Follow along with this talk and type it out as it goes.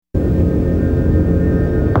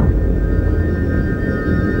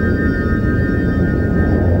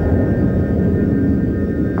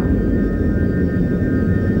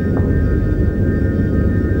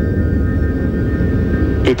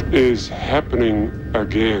happening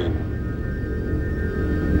again.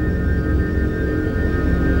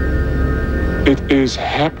 It is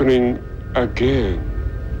happening again.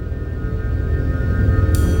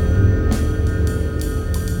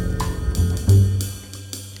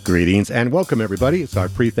 Greetings and welcome, everybody. It's our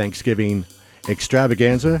pre-Thanksgiving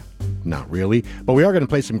extravaganza. Not really, but we are going to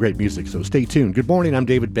play some great music, so stay tuned. Good morning, I'm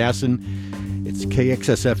David Basson. It's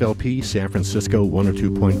KXSFLP, San Francisco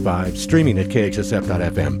 102.5, streaming at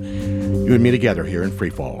kxsf.fm. You and me together here in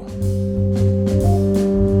FreeFall.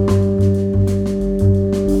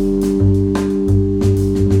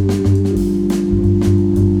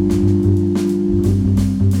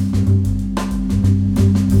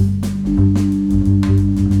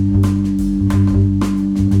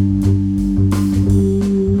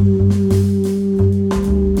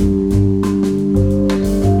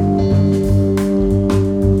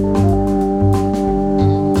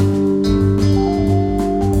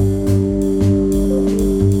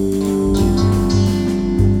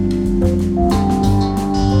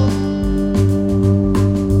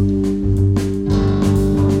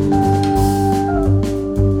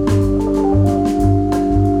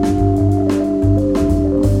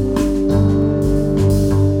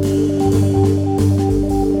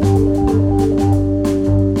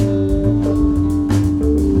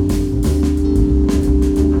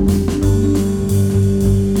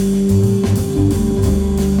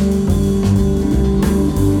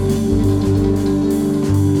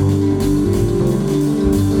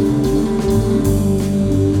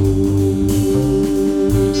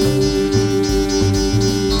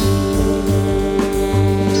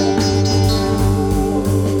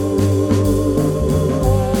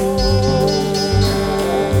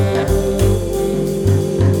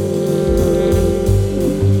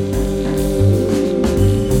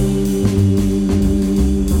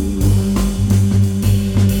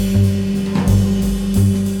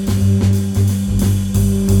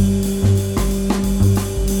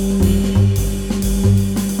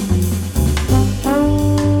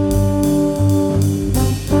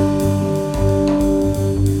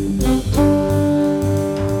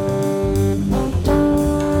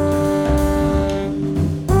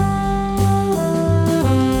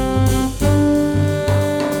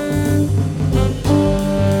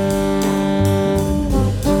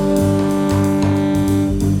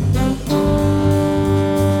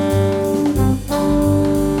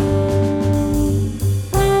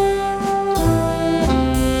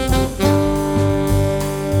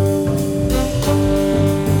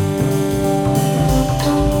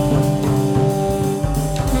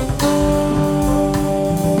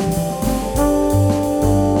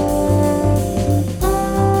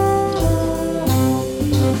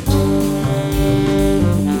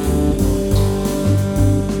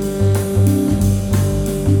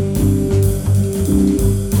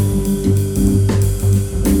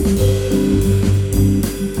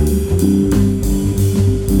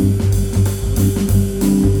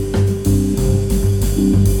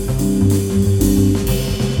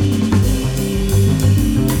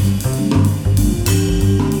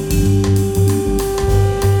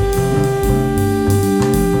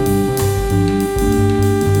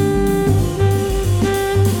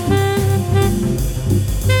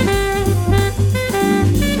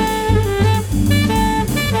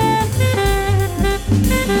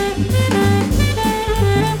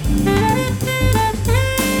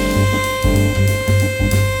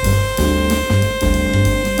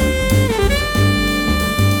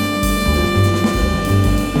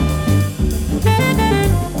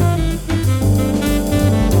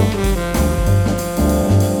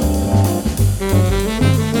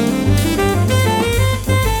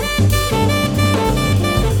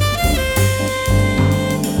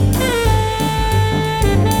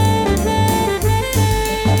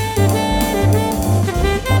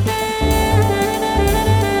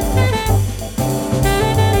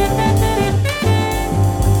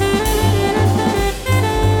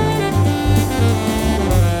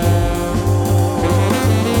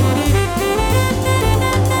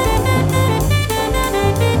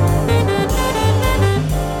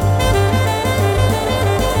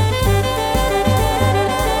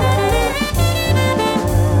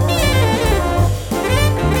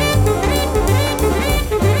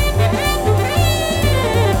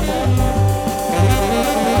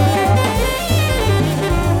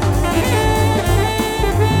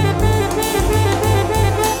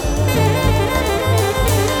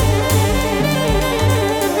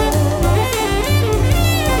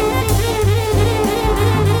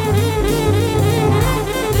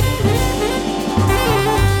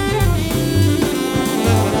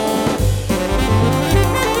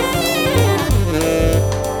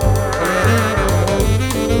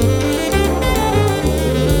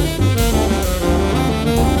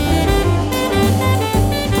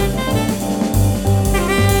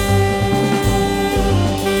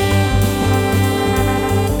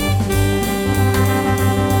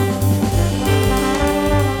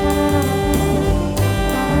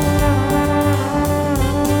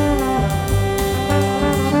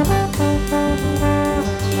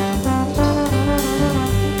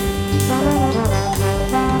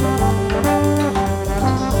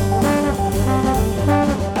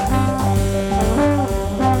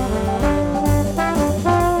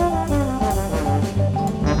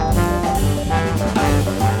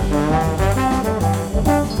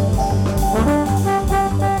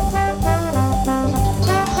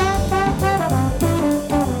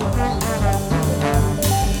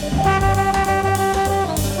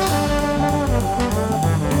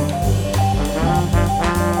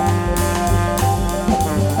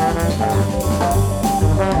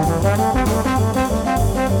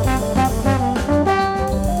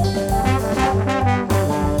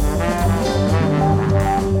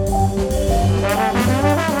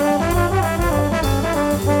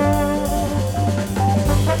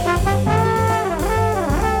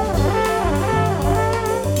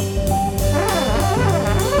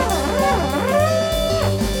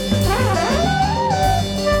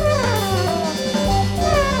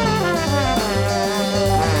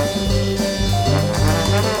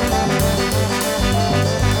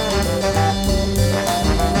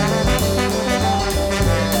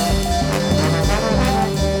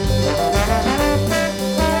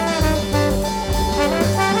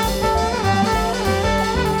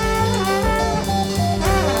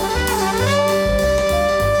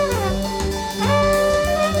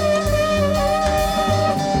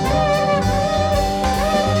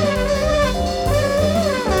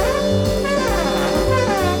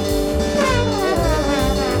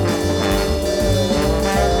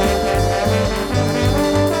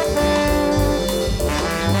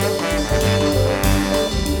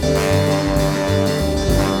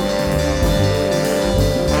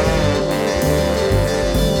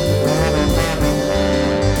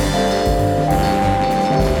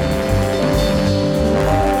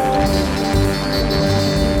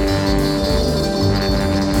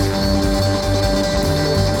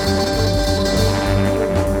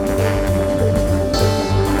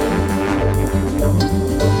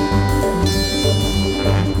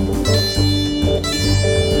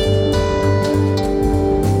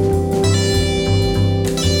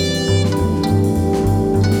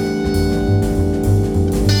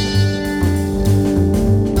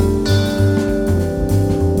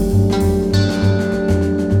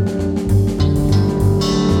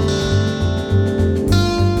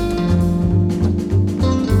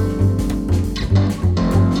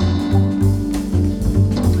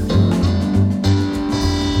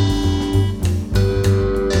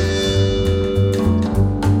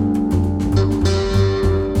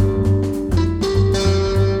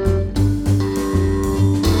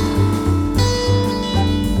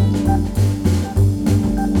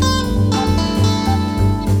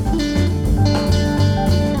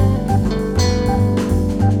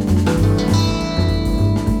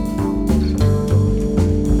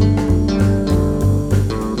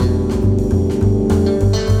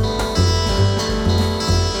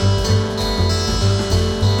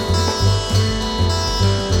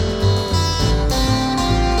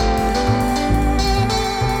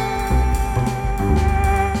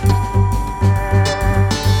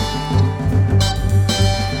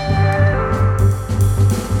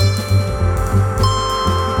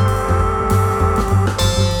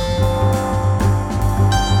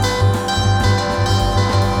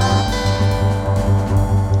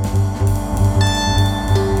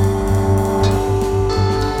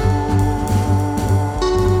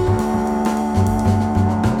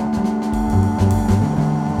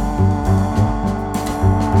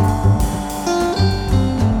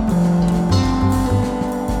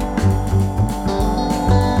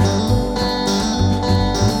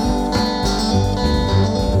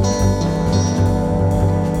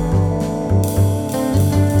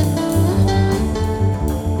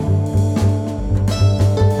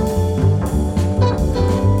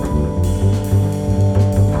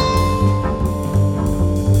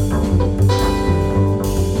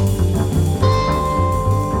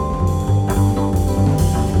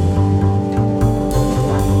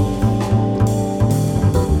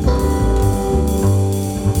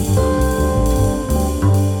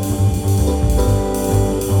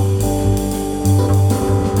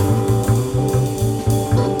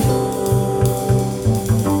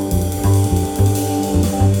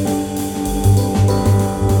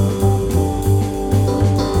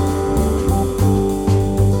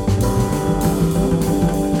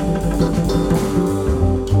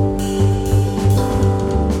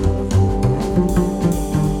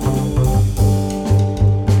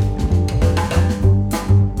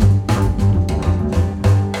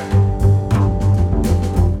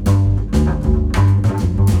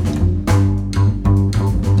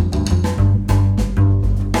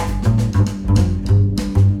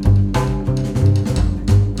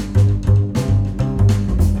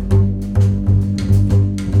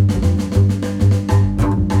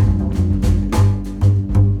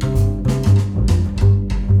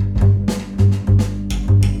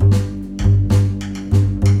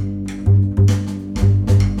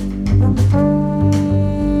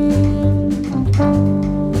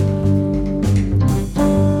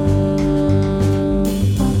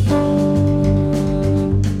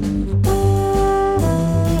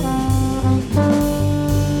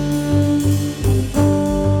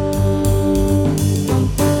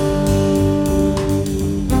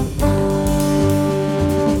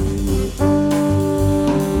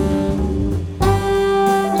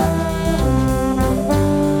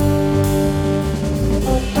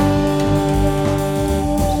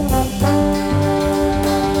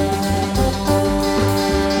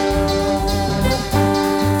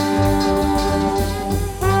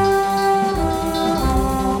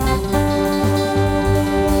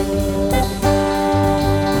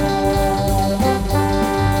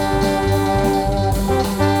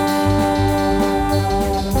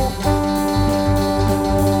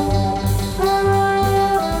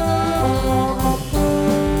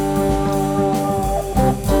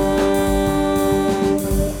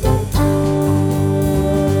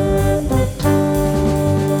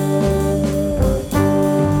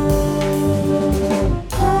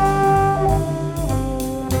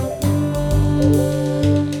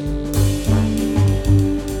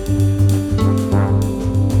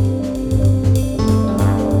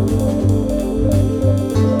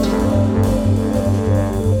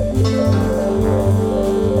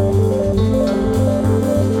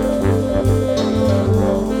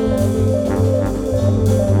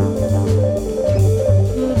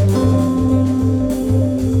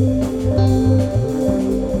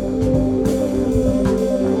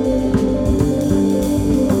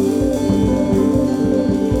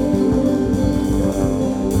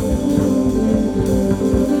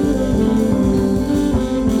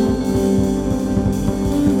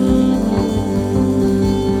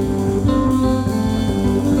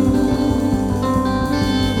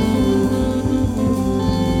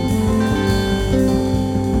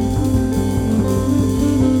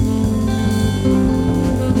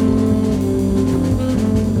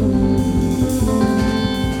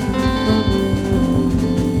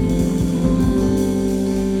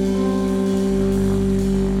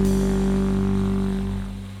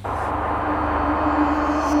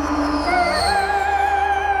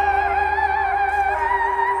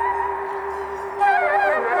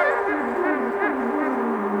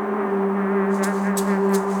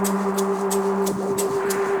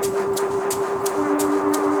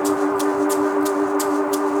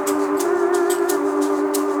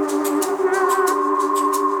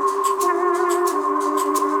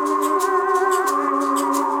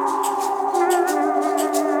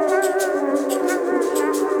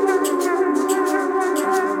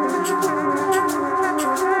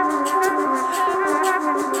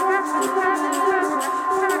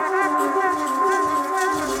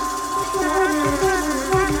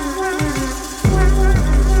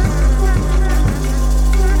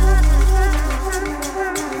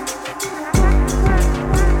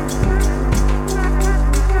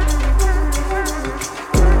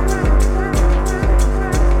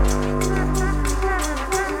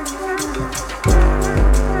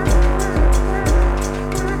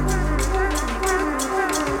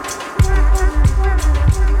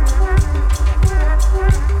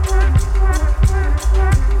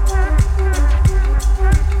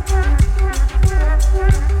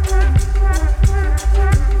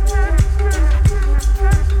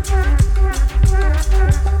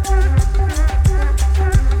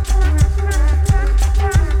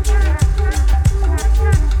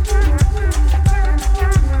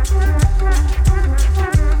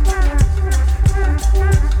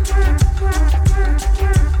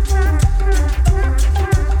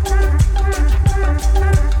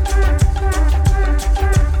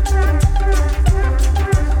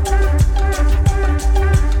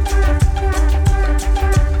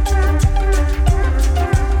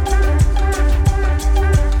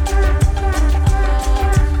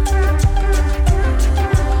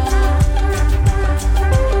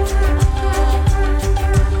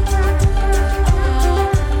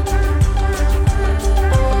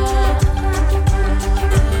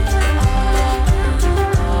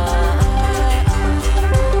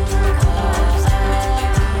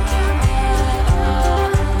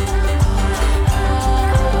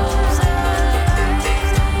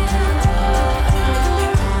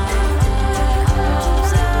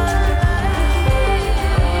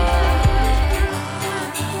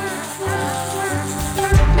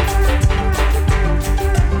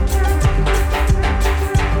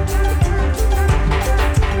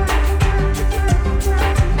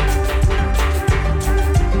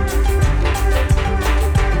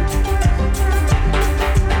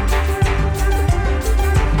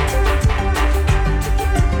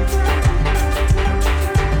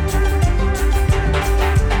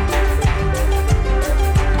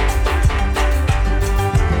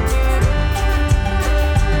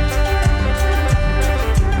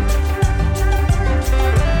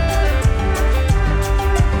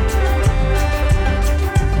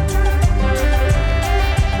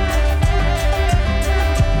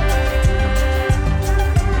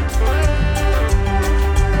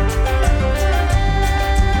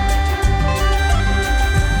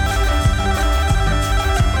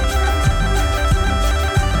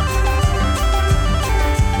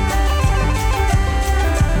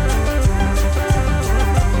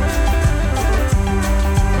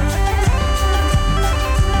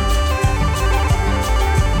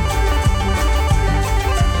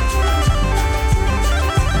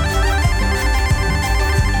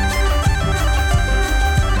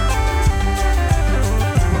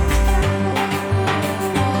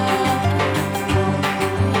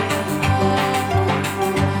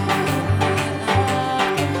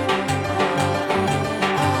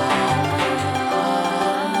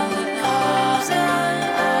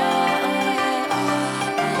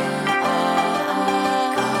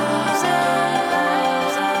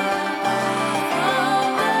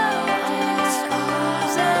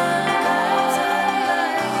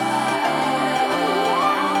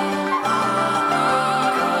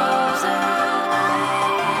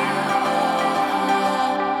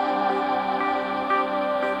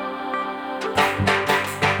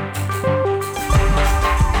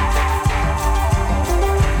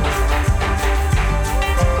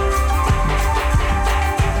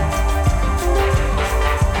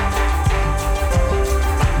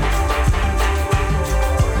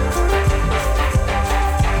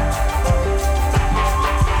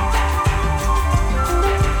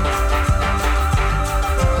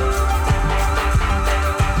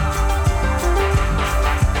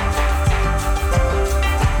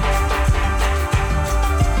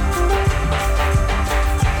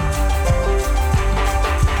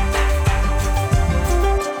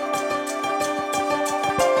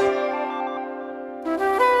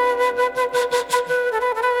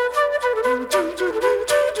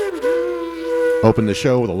 Opened the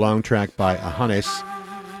show with a long track by Ahanes.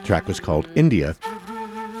 The track was called India.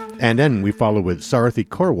 And then we follow with Sarathy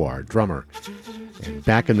Korwar, drummer. And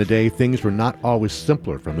back in the day, things were not always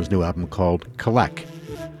simpler from his new album called KALAK.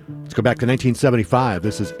 Let's go back to 1975.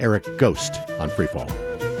 This is Eric Ghost on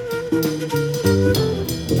FreeFall.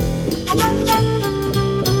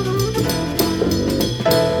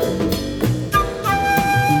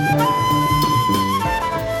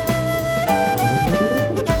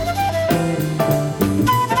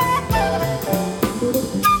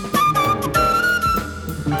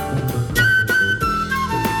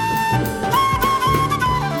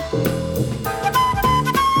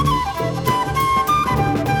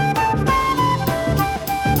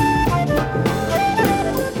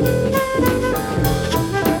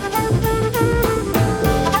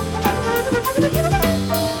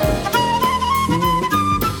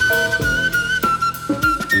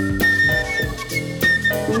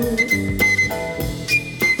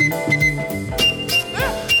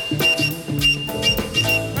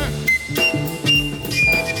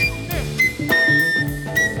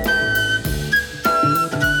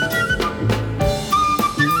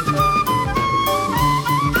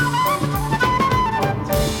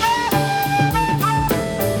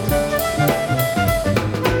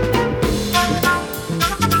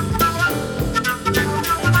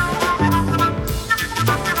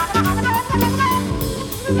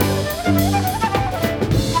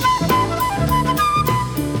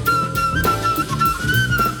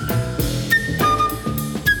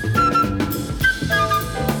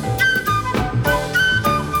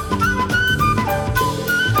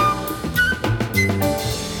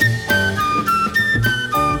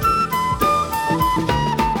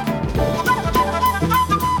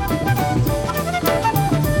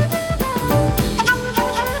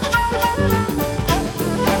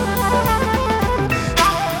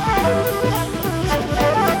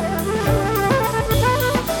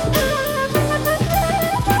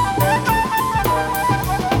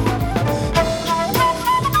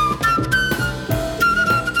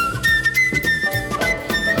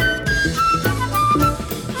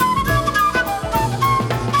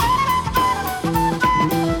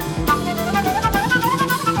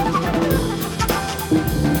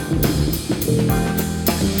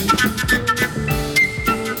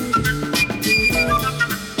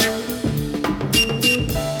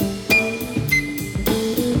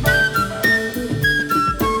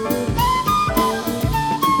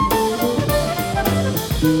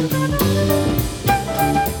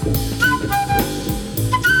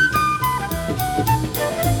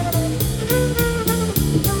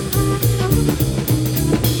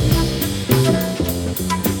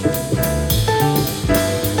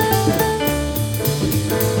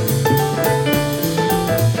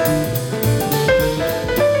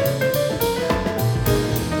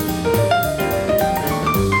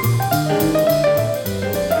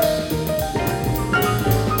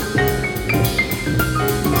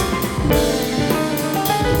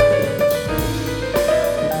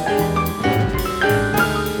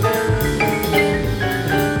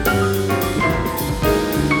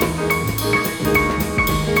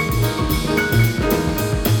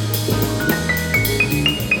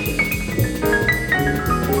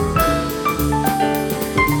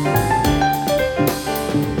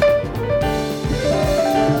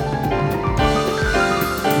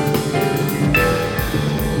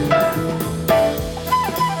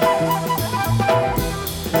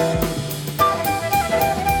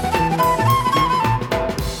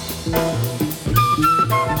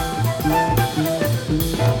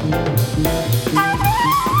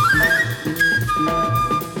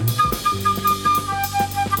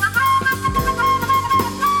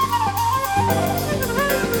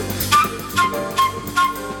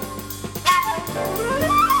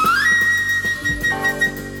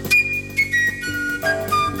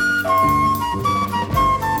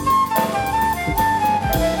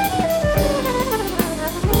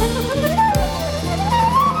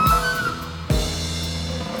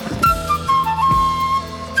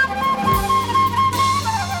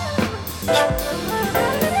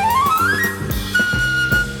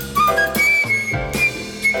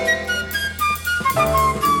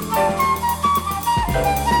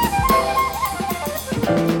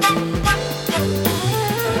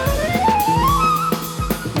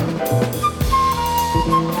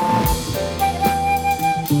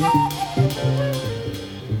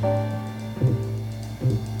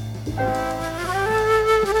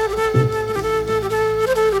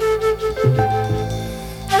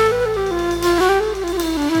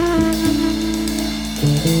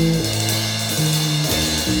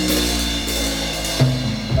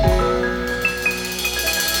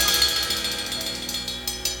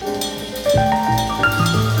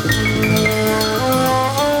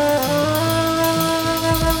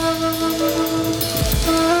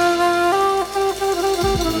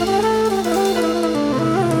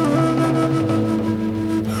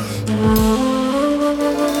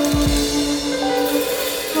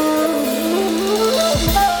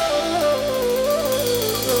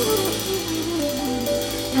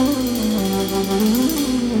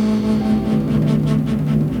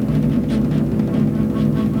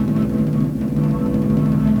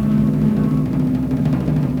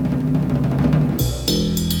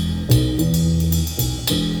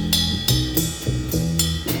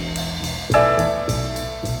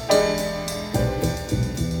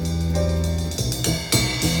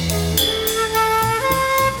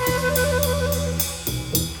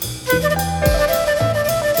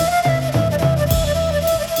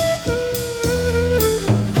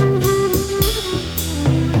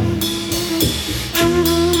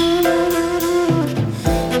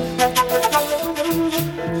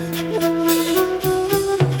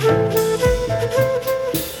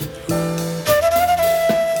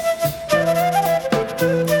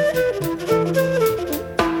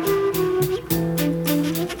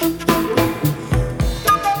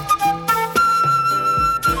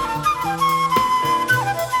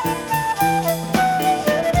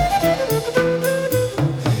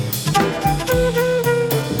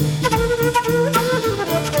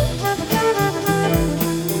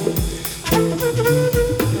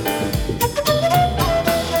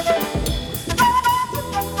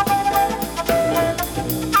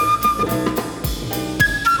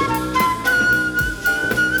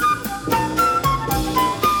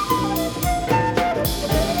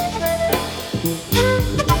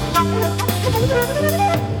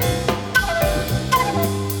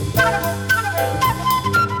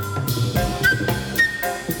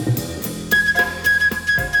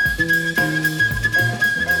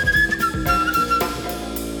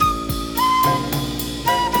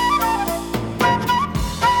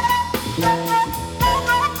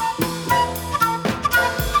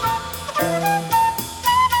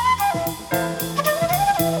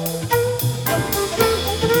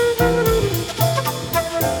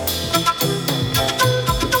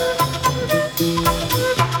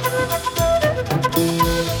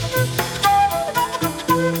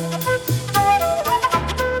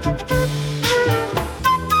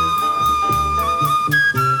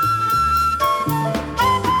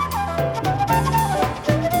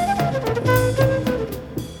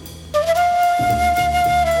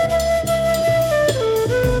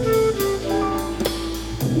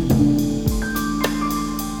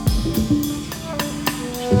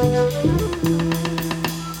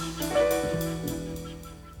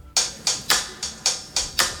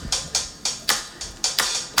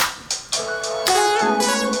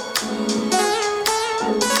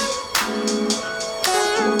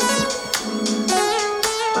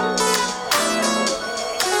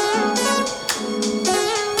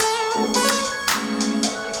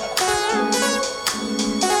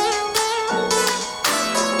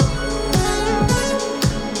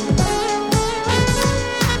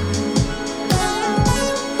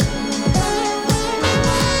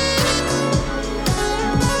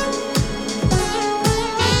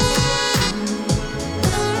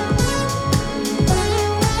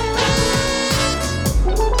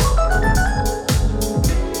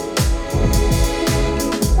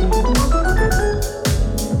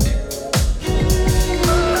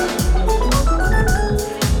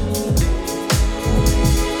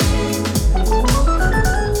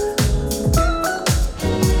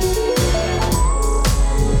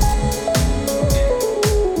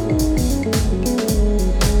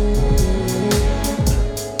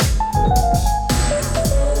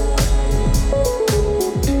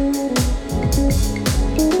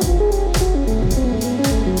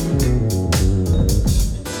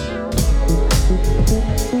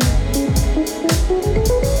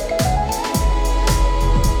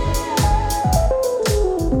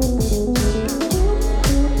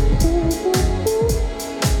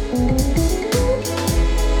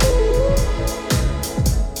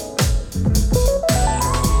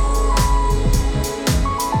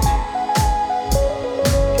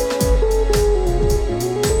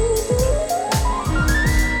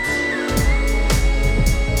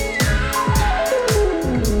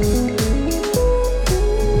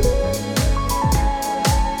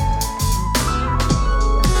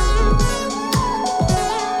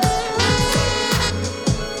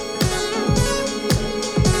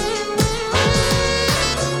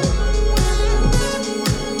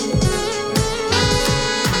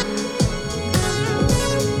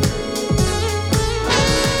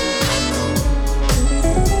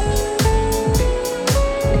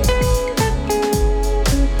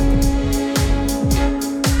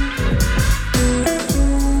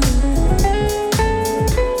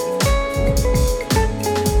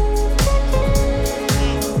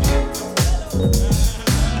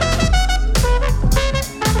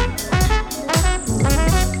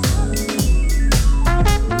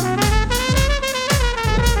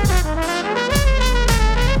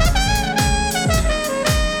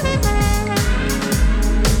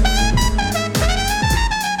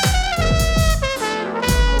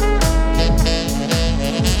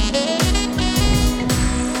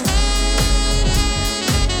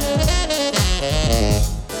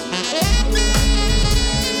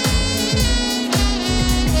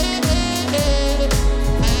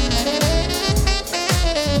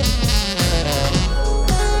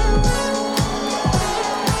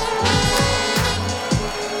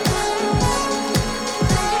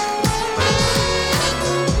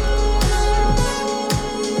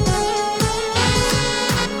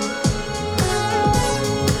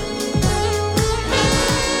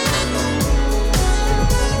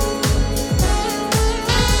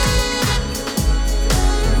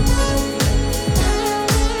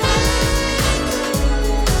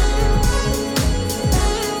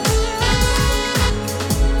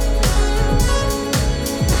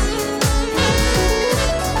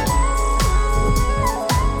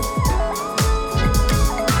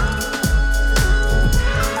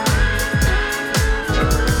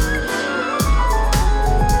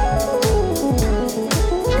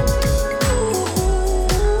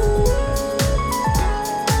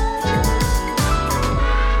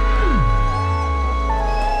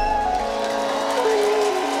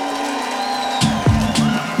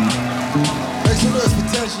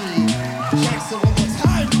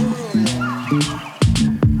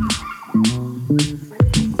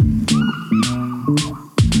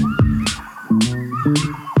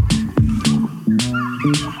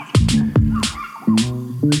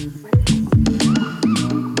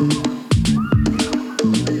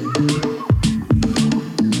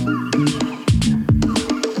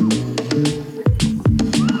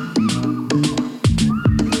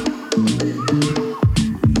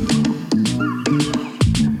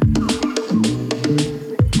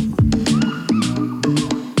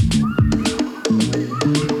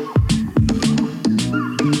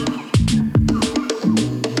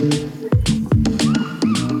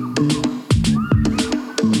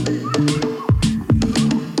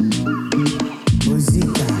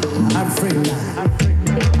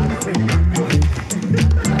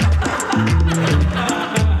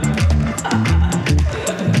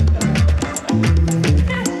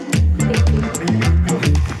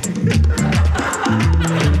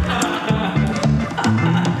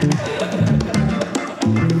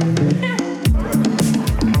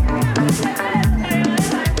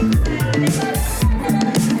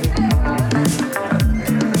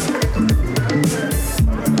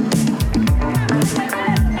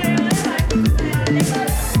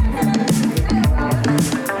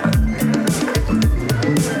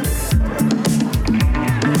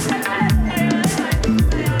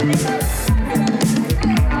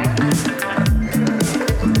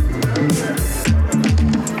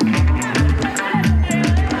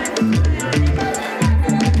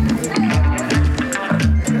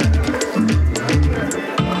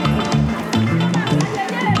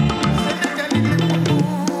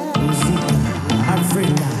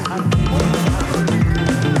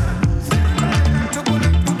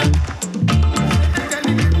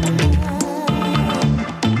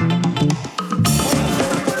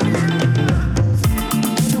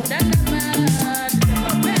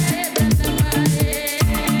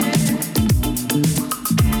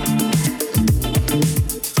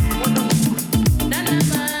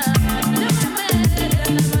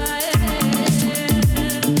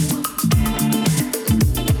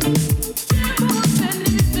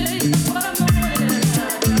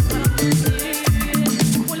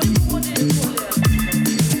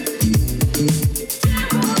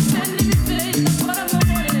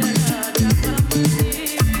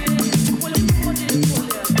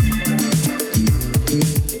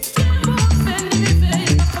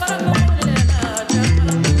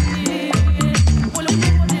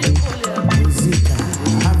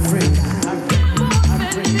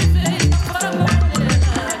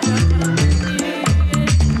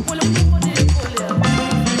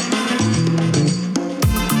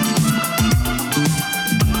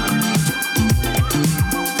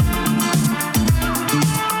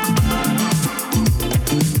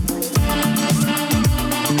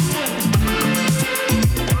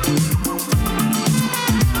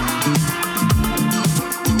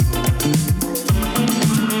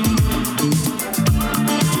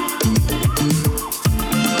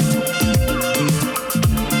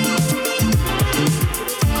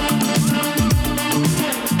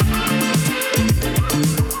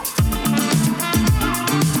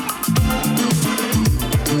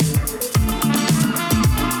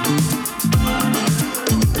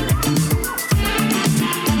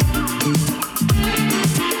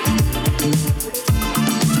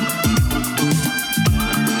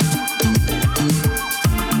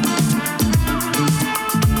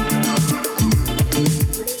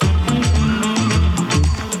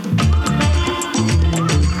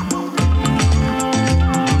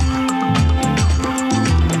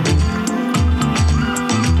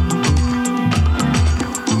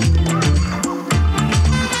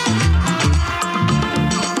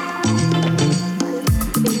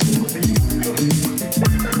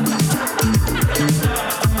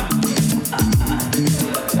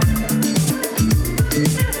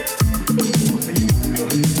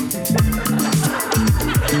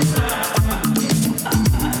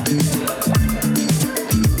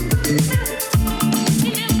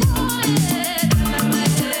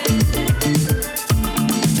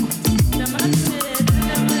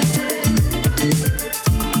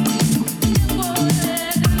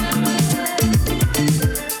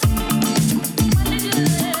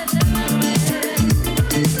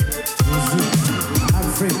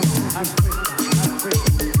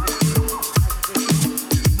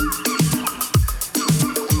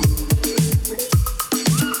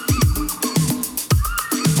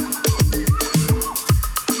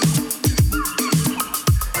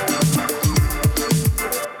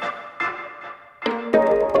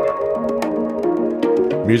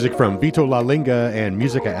 Music from Vito Lalinga and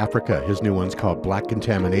Musica Afrika. His new one's called Black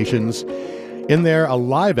Contaminations. In there, a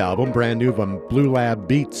live album, brand new from Blue Lab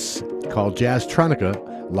Beats, called Jazztronica,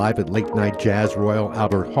 live at Late Night Jazz Royal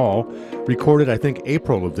Albert Hall, recorded, I think,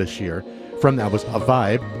 April of this year. From that was A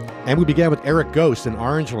Vibe. And we began with Eric Ghost in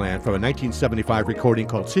Orangeland from a 1975 recording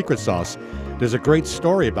called Secret Sauce. There's a great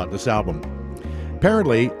story about this album.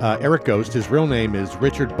 Apparently, Eric Ghost, his real name is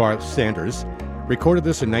Richard Barth Sanders, recorded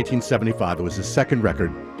this in 1975. It was his second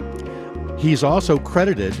record. He's also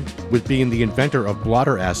credited with being the inventor of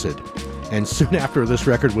blotter acid. And soon after this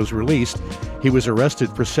record was released, he was arrested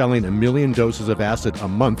for selling 1 million doses of acid a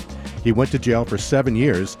month. He went to jail for 7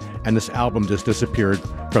 years, and this album just disappeared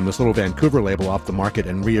from this little Vancouver label off the market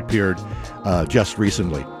and reappeared just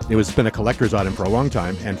recently. It was been a collector's item for a long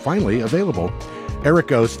time and finally available. Eric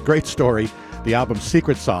Ghost, great story. The album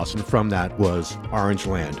Secret Sauce, and from that was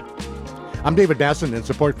Orangeland. I'm David Basson, and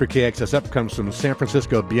support for KXSF comes from San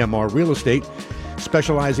Francisco BMR Real Estate,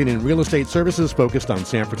 specializing in real estate services focused on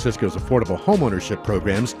San Francisco's affordable homeownership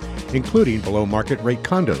programs, including below-market rate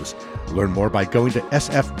condos. Learn more by going to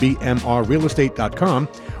sfbmrrealestate.com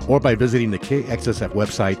or by visiting the KXSF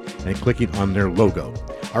website and clicking on their logo.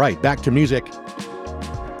 All right, back to music.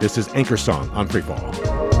 This is Anchorsong on FreeFall.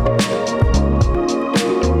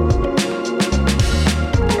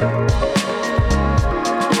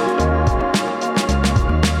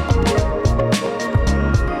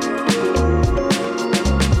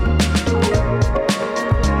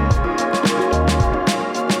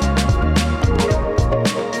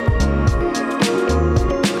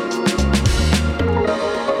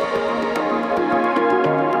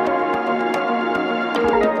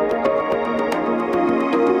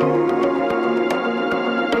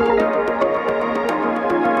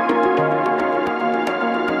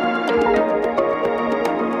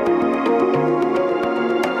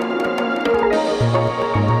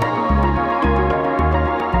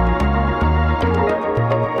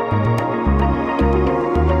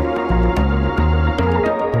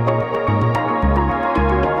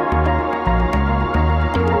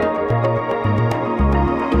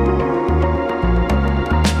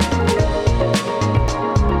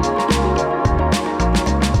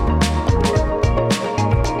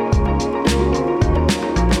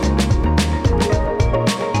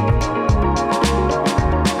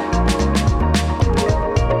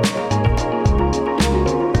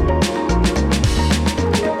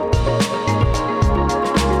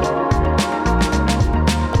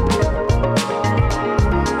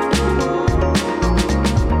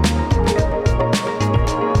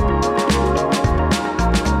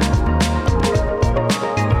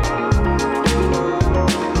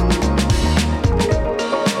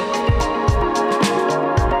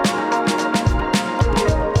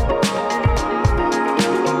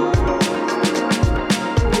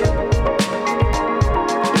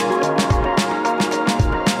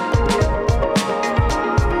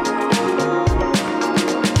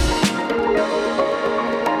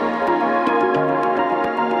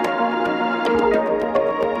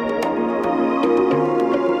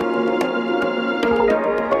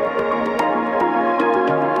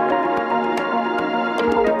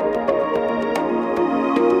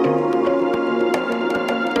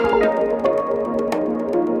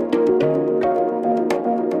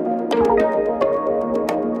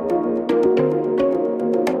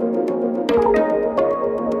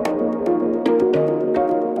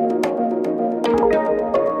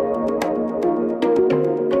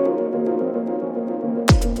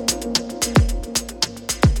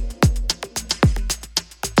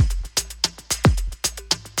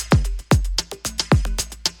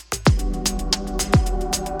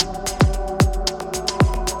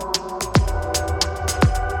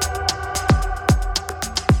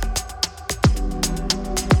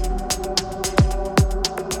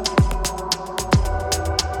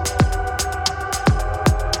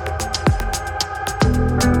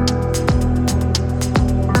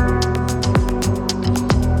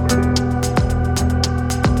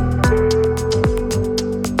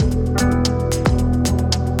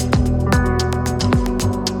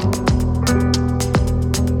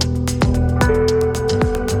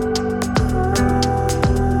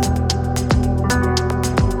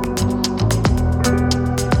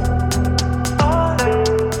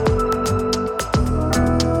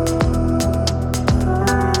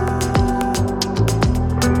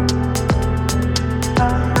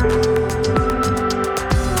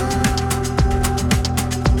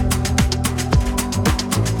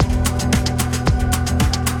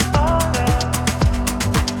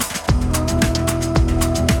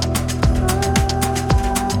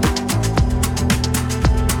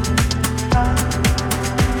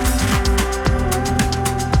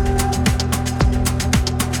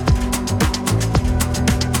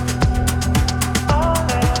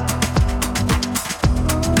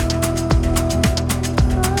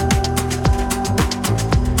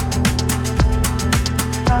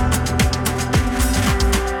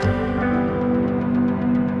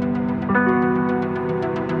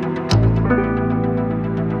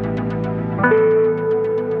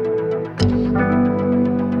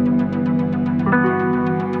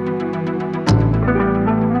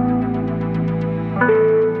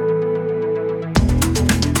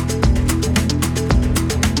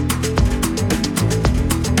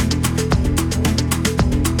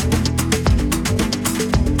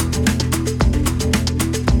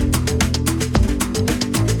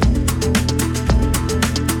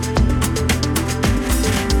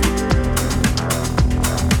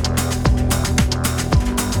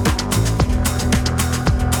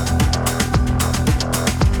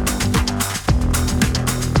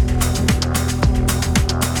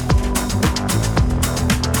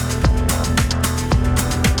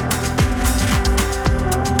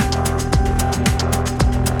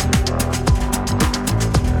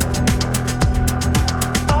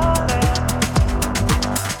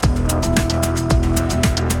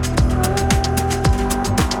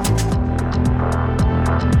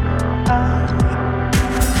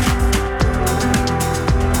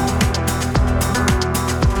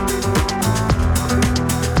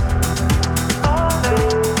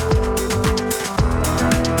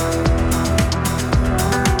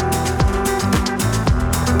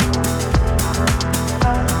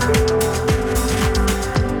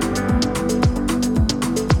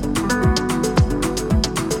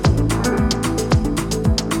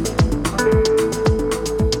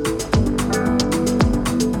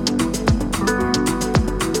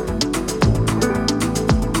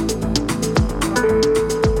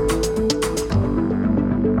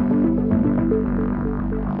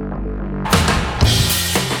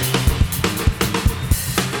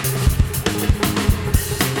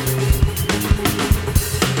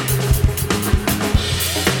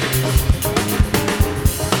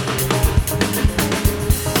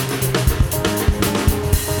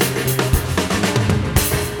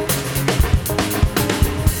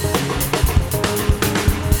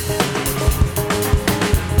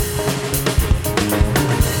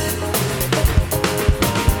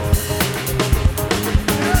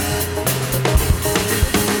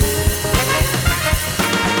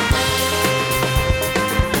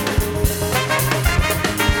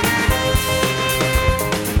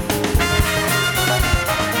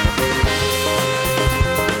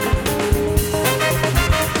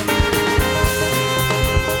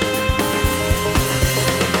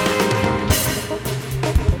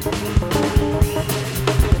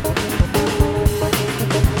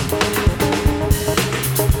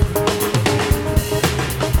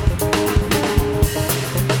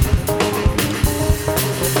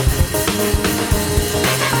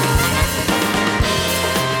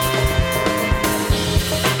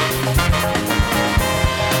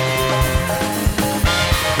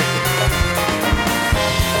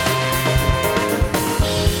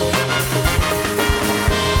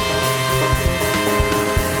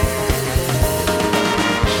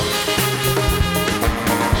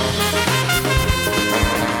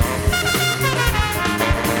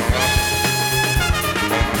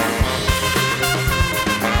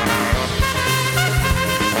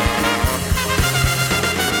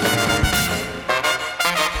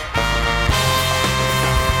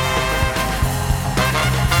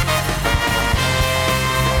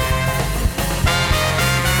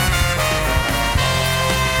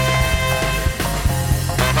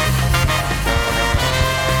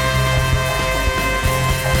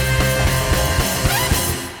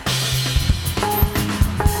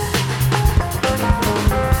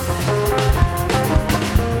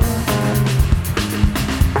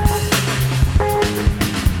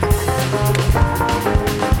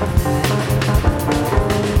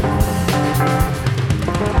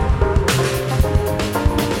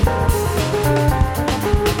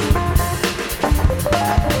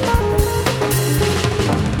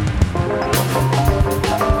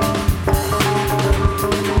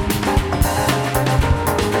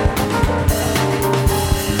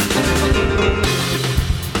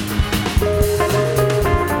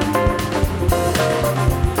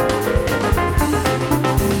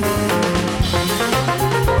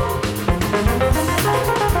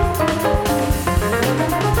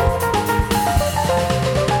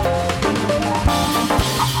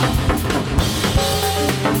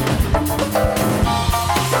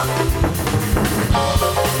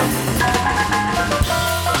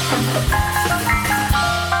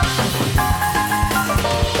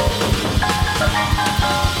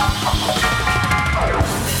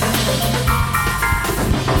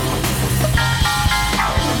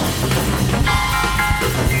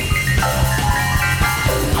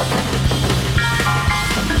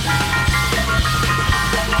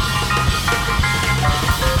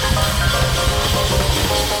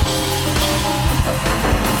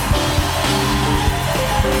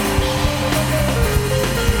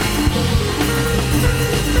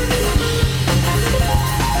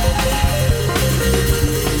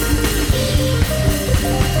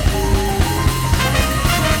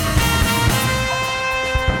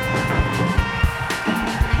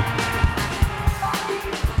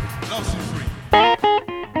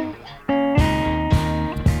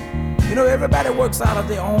 works out of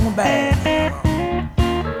their own bag.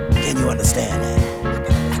 Can you understand that?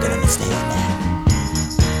 I can understand that.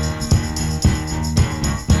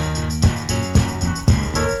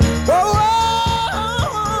 Oh,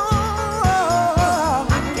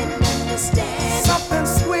 I can understand something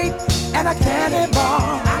sweet and a candy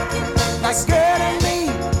bar. Like girl and me,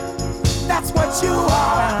 that's what you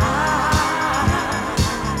are.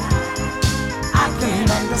 I can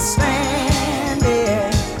understand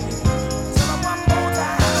it.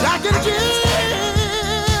 I can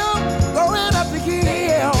kill going up the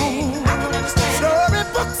hill.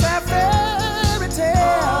 Storybooks have fairy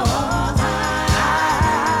tales.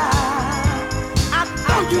 I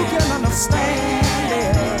know you can understand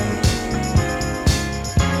it.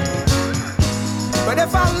 But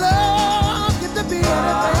if I love you to be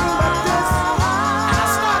anything but this, and I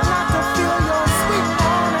start not to feel your sweet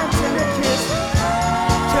warm and tender kiss,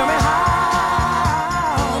 tell me how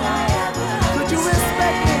could you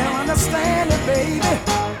respect me and understand it, baby?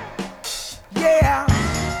 Yeah.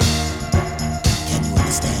 Can you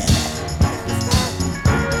understand that?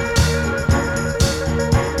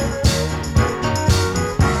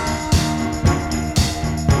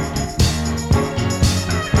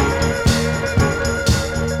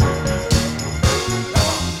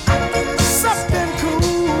 Something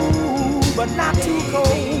cool, but not too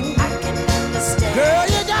cold. Girl,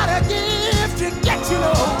 you got a gift to get you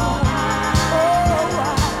know. Oh,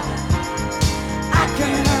 I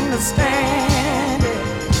can understand it.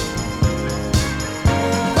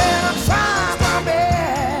 When I try my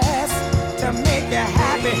best to make you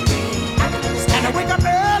happy, and I wake up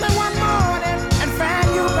early one morning and find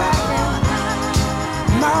you back in.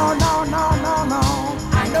 No, no, no, no, no.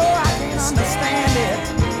 I know I can't understand it.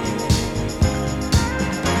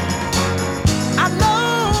 I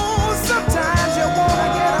know sometimes you wanna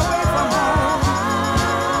get away from home,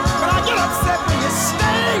 but I get upset when you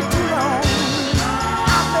stay too long.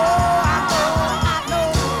 I know, I know, I know,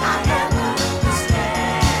 I can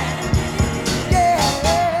understand. Yeah.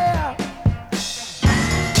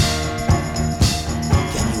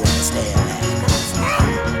 Can you understand that?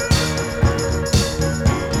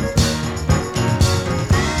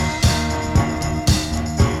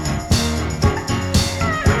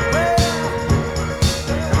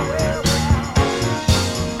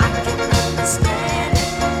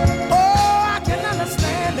 Oh, I can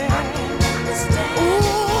understand it. Ooh,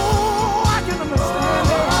 I can understand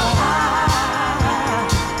it.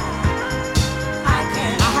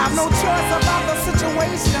 I have no choice about the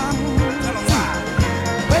situation.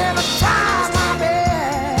 When I try my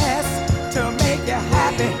best to make you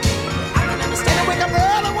happy, and I wake up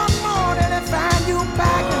early one morning and find you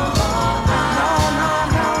back. No, no,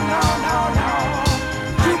 no, no, no, no.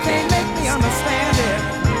 You can't make me understand it.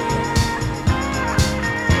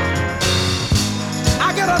 I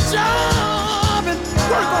get a job and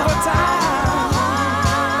work overtime.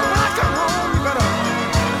 When I come home, you better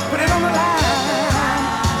put it on the line.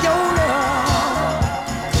 Your love.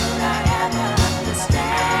 Could I ever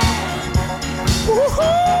understand?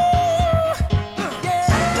 Woo-hoo! Yeah.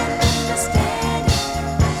 I can understand it.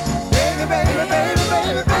 Baby, baby, baby,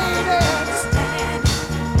 baby, baby.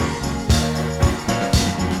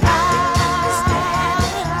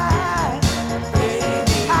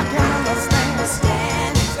 I can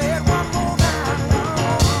understand. Say it one more time.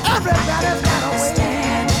 Everybody's got a way.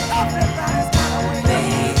 Everybody's got a way.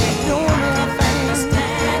 Doing their thing.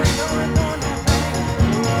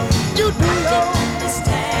 You do your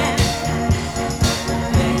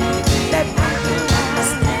let me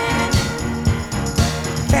understand.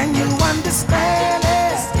 Can you understand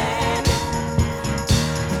it?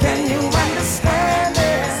 Can you understand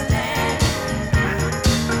it?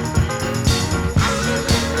 I can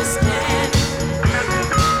understand.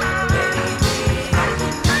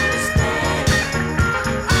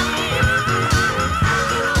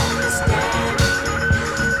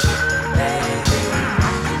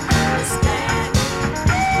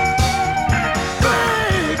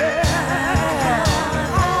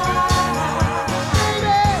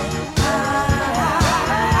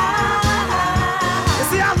 You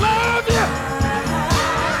see, I love you.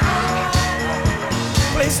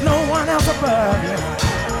 Place no one else above you.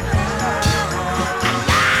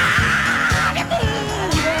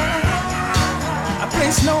 I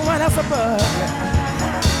place no one else above you.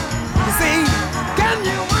 You see, can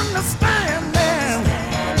you understand that?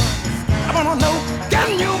 I wanna know, can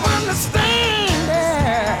you understand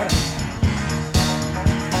that?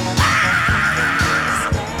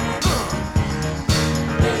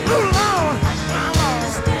 Oh, Lord.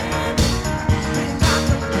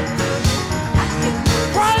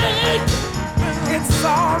 Wait, it's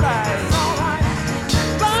alright.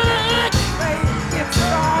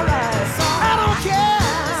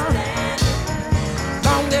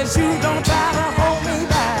 you don't try to hold me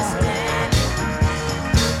back.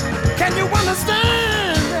 Can you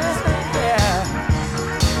understand? Yeah.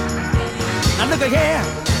 Now look at here.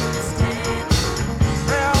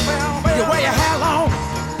 You wear your hair long,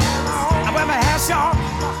 I wear my hair short.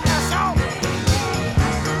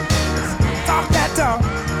 Talk that talk.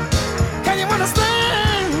 Can you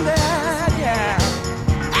understand that? Yeah.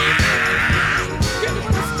 Can you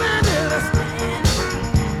understand it?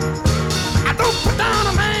 I don't put down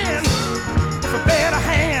a man for better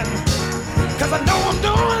hand, 'cause I know I'm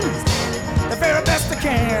doing the very best I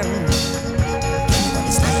can.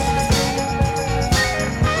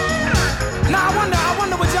 Now I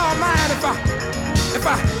wonder would y'all mind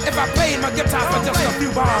if I played my guitar for just a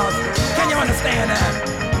few bars? Can you understand that?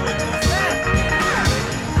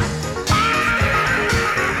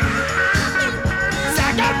 See,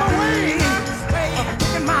 I got my way of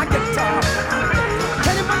picking my guitar.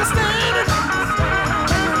 Can you understand it?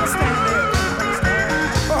 Can you understand it?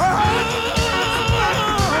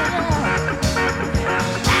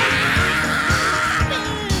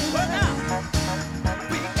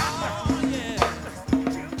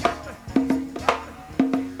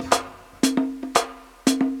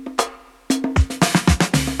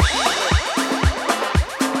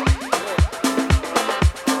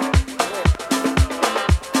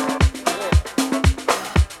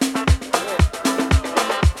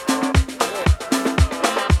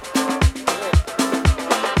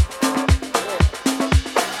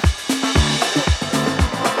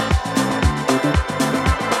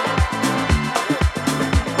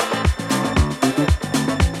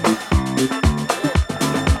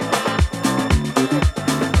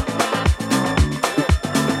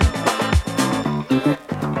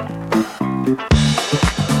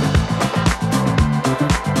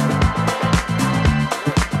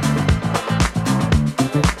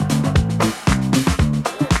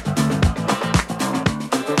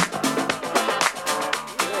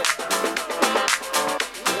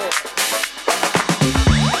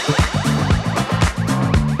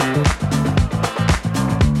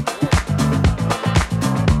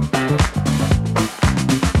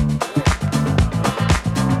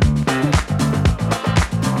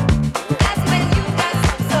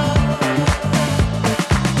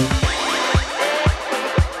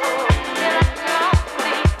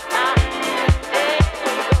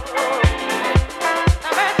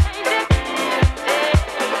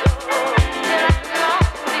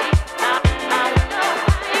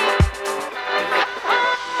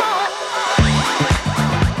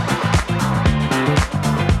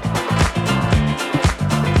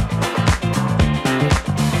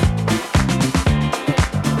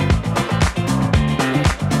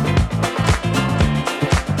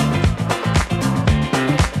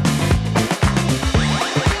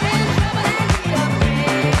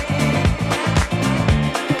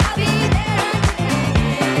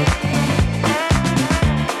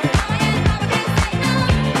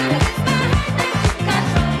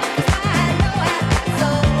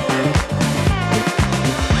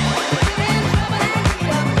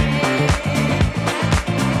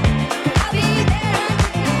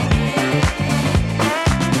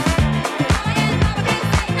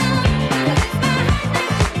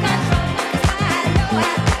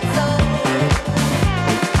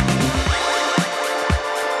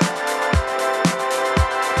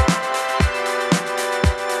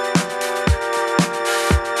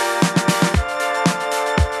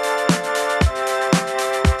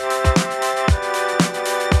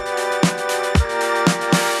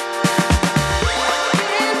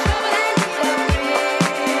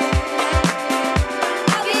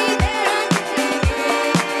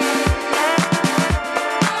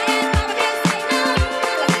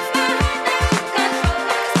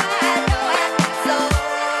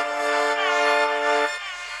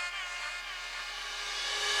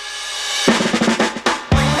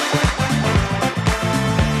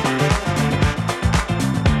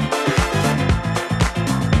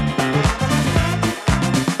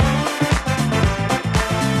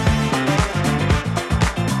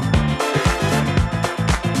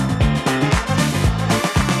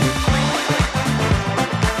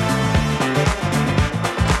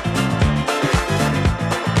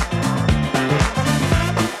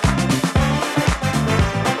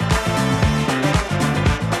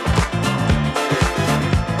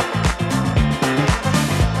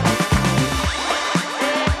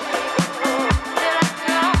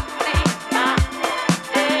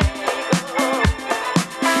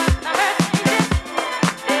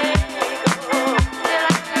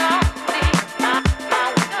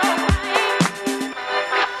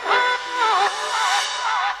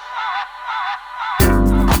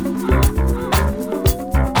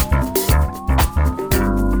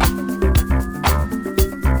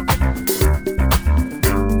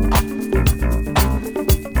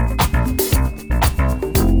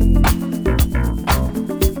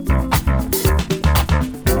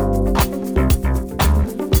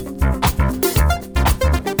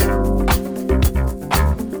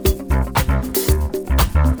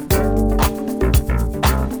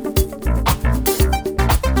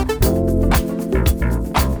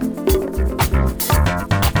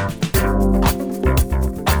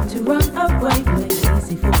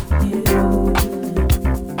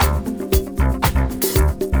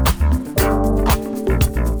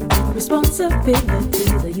 responsibility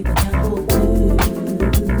that you can handle too.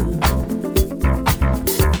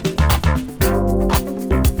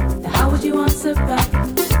 Now how would you answer back?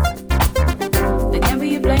 There can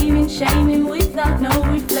be a blaming, shaming without no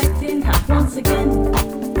reflecting. Once again,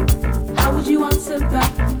 how would you answer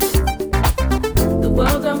back? The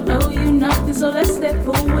world don't owe you nothing, so let's step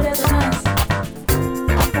forward as a mass.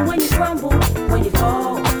 But when you crumble, when you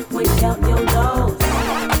fall, when you count your lows,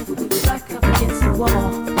 we put you back up against the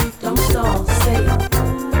wall. Don't stall, say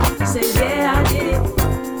it. Say, yeah, I did it.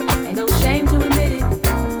 Ain't no shame to admit it.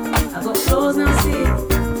 I got flaws, now see it.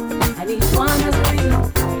 And each one has a reason.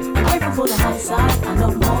 I'm grateful for the hindsight. I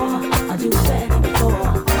know more. I do better than before.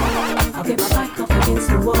 I'll get my back up against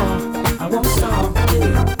the wall. I won't stall, do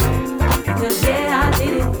it. Because yeah, I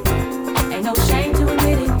did it. Ain't no shame to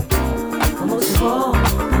admit it. But most of all, I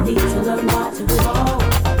need to learn what to evolve.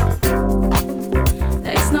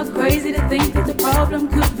 Now it's not crazy to think that the problem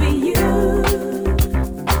could be you.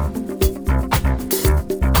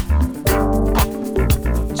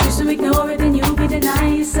 Choose to ignore it, then you'll be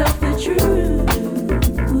denying yourself the truth.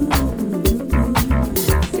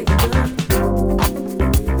 Take a look.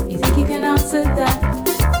 You think you can answer that?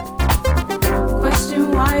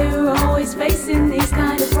 Question why you're always facing these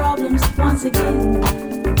kind of problems once again.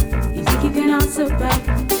 You think you can answer back?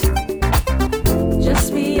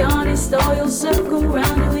 Just be honest or you'll circle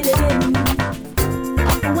round to it again.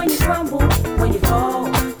 And when you crumble, when you fall,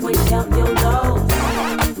 when you count your lows,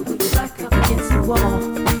 we put you back up against the wall.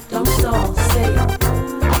 Don't stall, say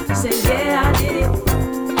it. Say yeah, I did it.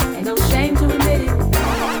 Ain't no shame to admit it.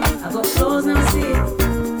 I got flaws, now see it.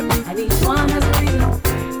 And each one has a reason.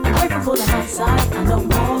 I'm grateful for the hindsight. I know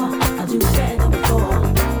more. I do better than before.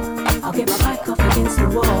 I'll get my back up against the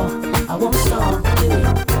wall. I won't stall, do it.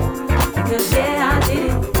 Because yeah, I did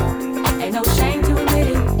it. Ain't no shame to admit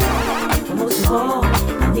it. But most of all,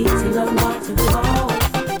 I need to learn what to evolve.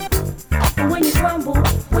 And when you crumble,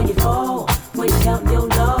 when you fall, when you count your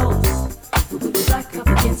lows, we put you back up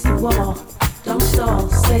against the wall. Don't stall,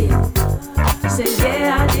 say it. Say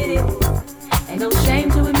yeah, I did it. Ain't no shame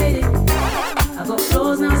to admit it. I got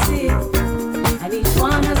flaws, now see it. And each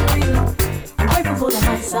one has a reason. I'm grateful for the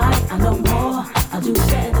hindsight. I know more. I do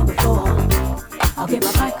better than before. I'll get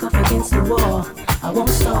my back up against the wall. I won't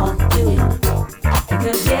start, do it.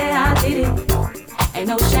 Because yeah, I did it. Ain't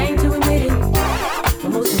no shame to admit it.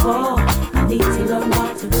 But most of all, I need to learn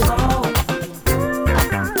what to evolve.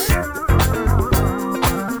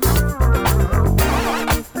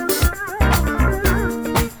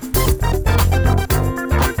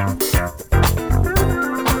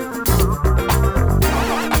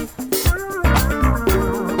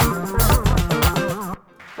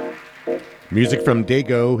 Music from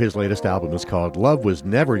Dego. His latest album is called Love Was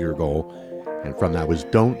Never Your Goal. And from that was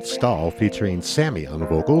Don't Stall, featuring Samii on the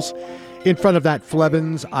vocals. In front of that,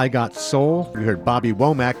 Flevans, I Got Soul. We heard Bobby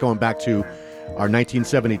Womack going back to our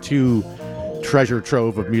 1972 treasure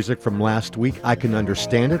trove of music from last week. I Can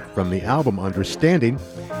Understand It, from the album Understanding.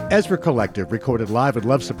 Ezra Collective, recorded live at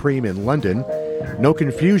Love Supreme in London. No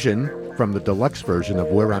Confusion, from the Deluxe version of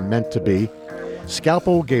Where I'm Meant to Be.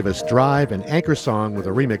 Skalpel gave us Drive, and Anchorsong with a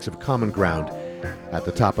remix of Common Ground at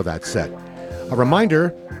the top of that set. A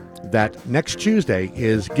reminder that next Tuesday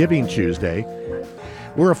is Giving Tuesday.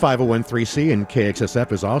 We're a 501(c), and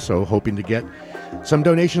KXSF is also hoping to get some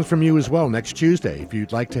donations from you as well next Tuesday. If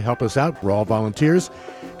you'd like to help us out, we're all volunteers.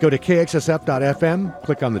 Go to kxsf.fm,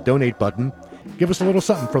 click on the donate button, give us a little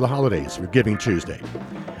something for the holidays for Giving Tuesday.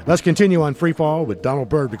 Let's continue on FreeFall with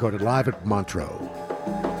Byrd, recorded live at Montreux.